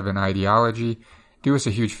at Rev and Ideology. Do us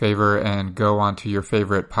a huge favor and go onto your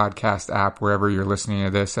favorite podcast app wherever you're listening to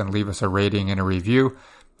this and leave us a rating and a review.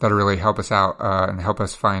 That'll really help us out and help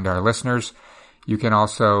us find our listeners. You can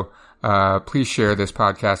also please share this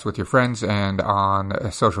podcast with your friends and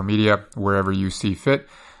on social media wherever you see fit.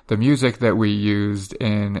 The music that we used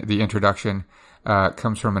in the introduction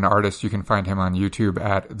comes from an artist. You can find him on YouTube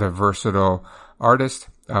at The Versatile Artist.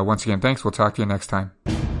 Once again, thanks. We'll talk to you next time.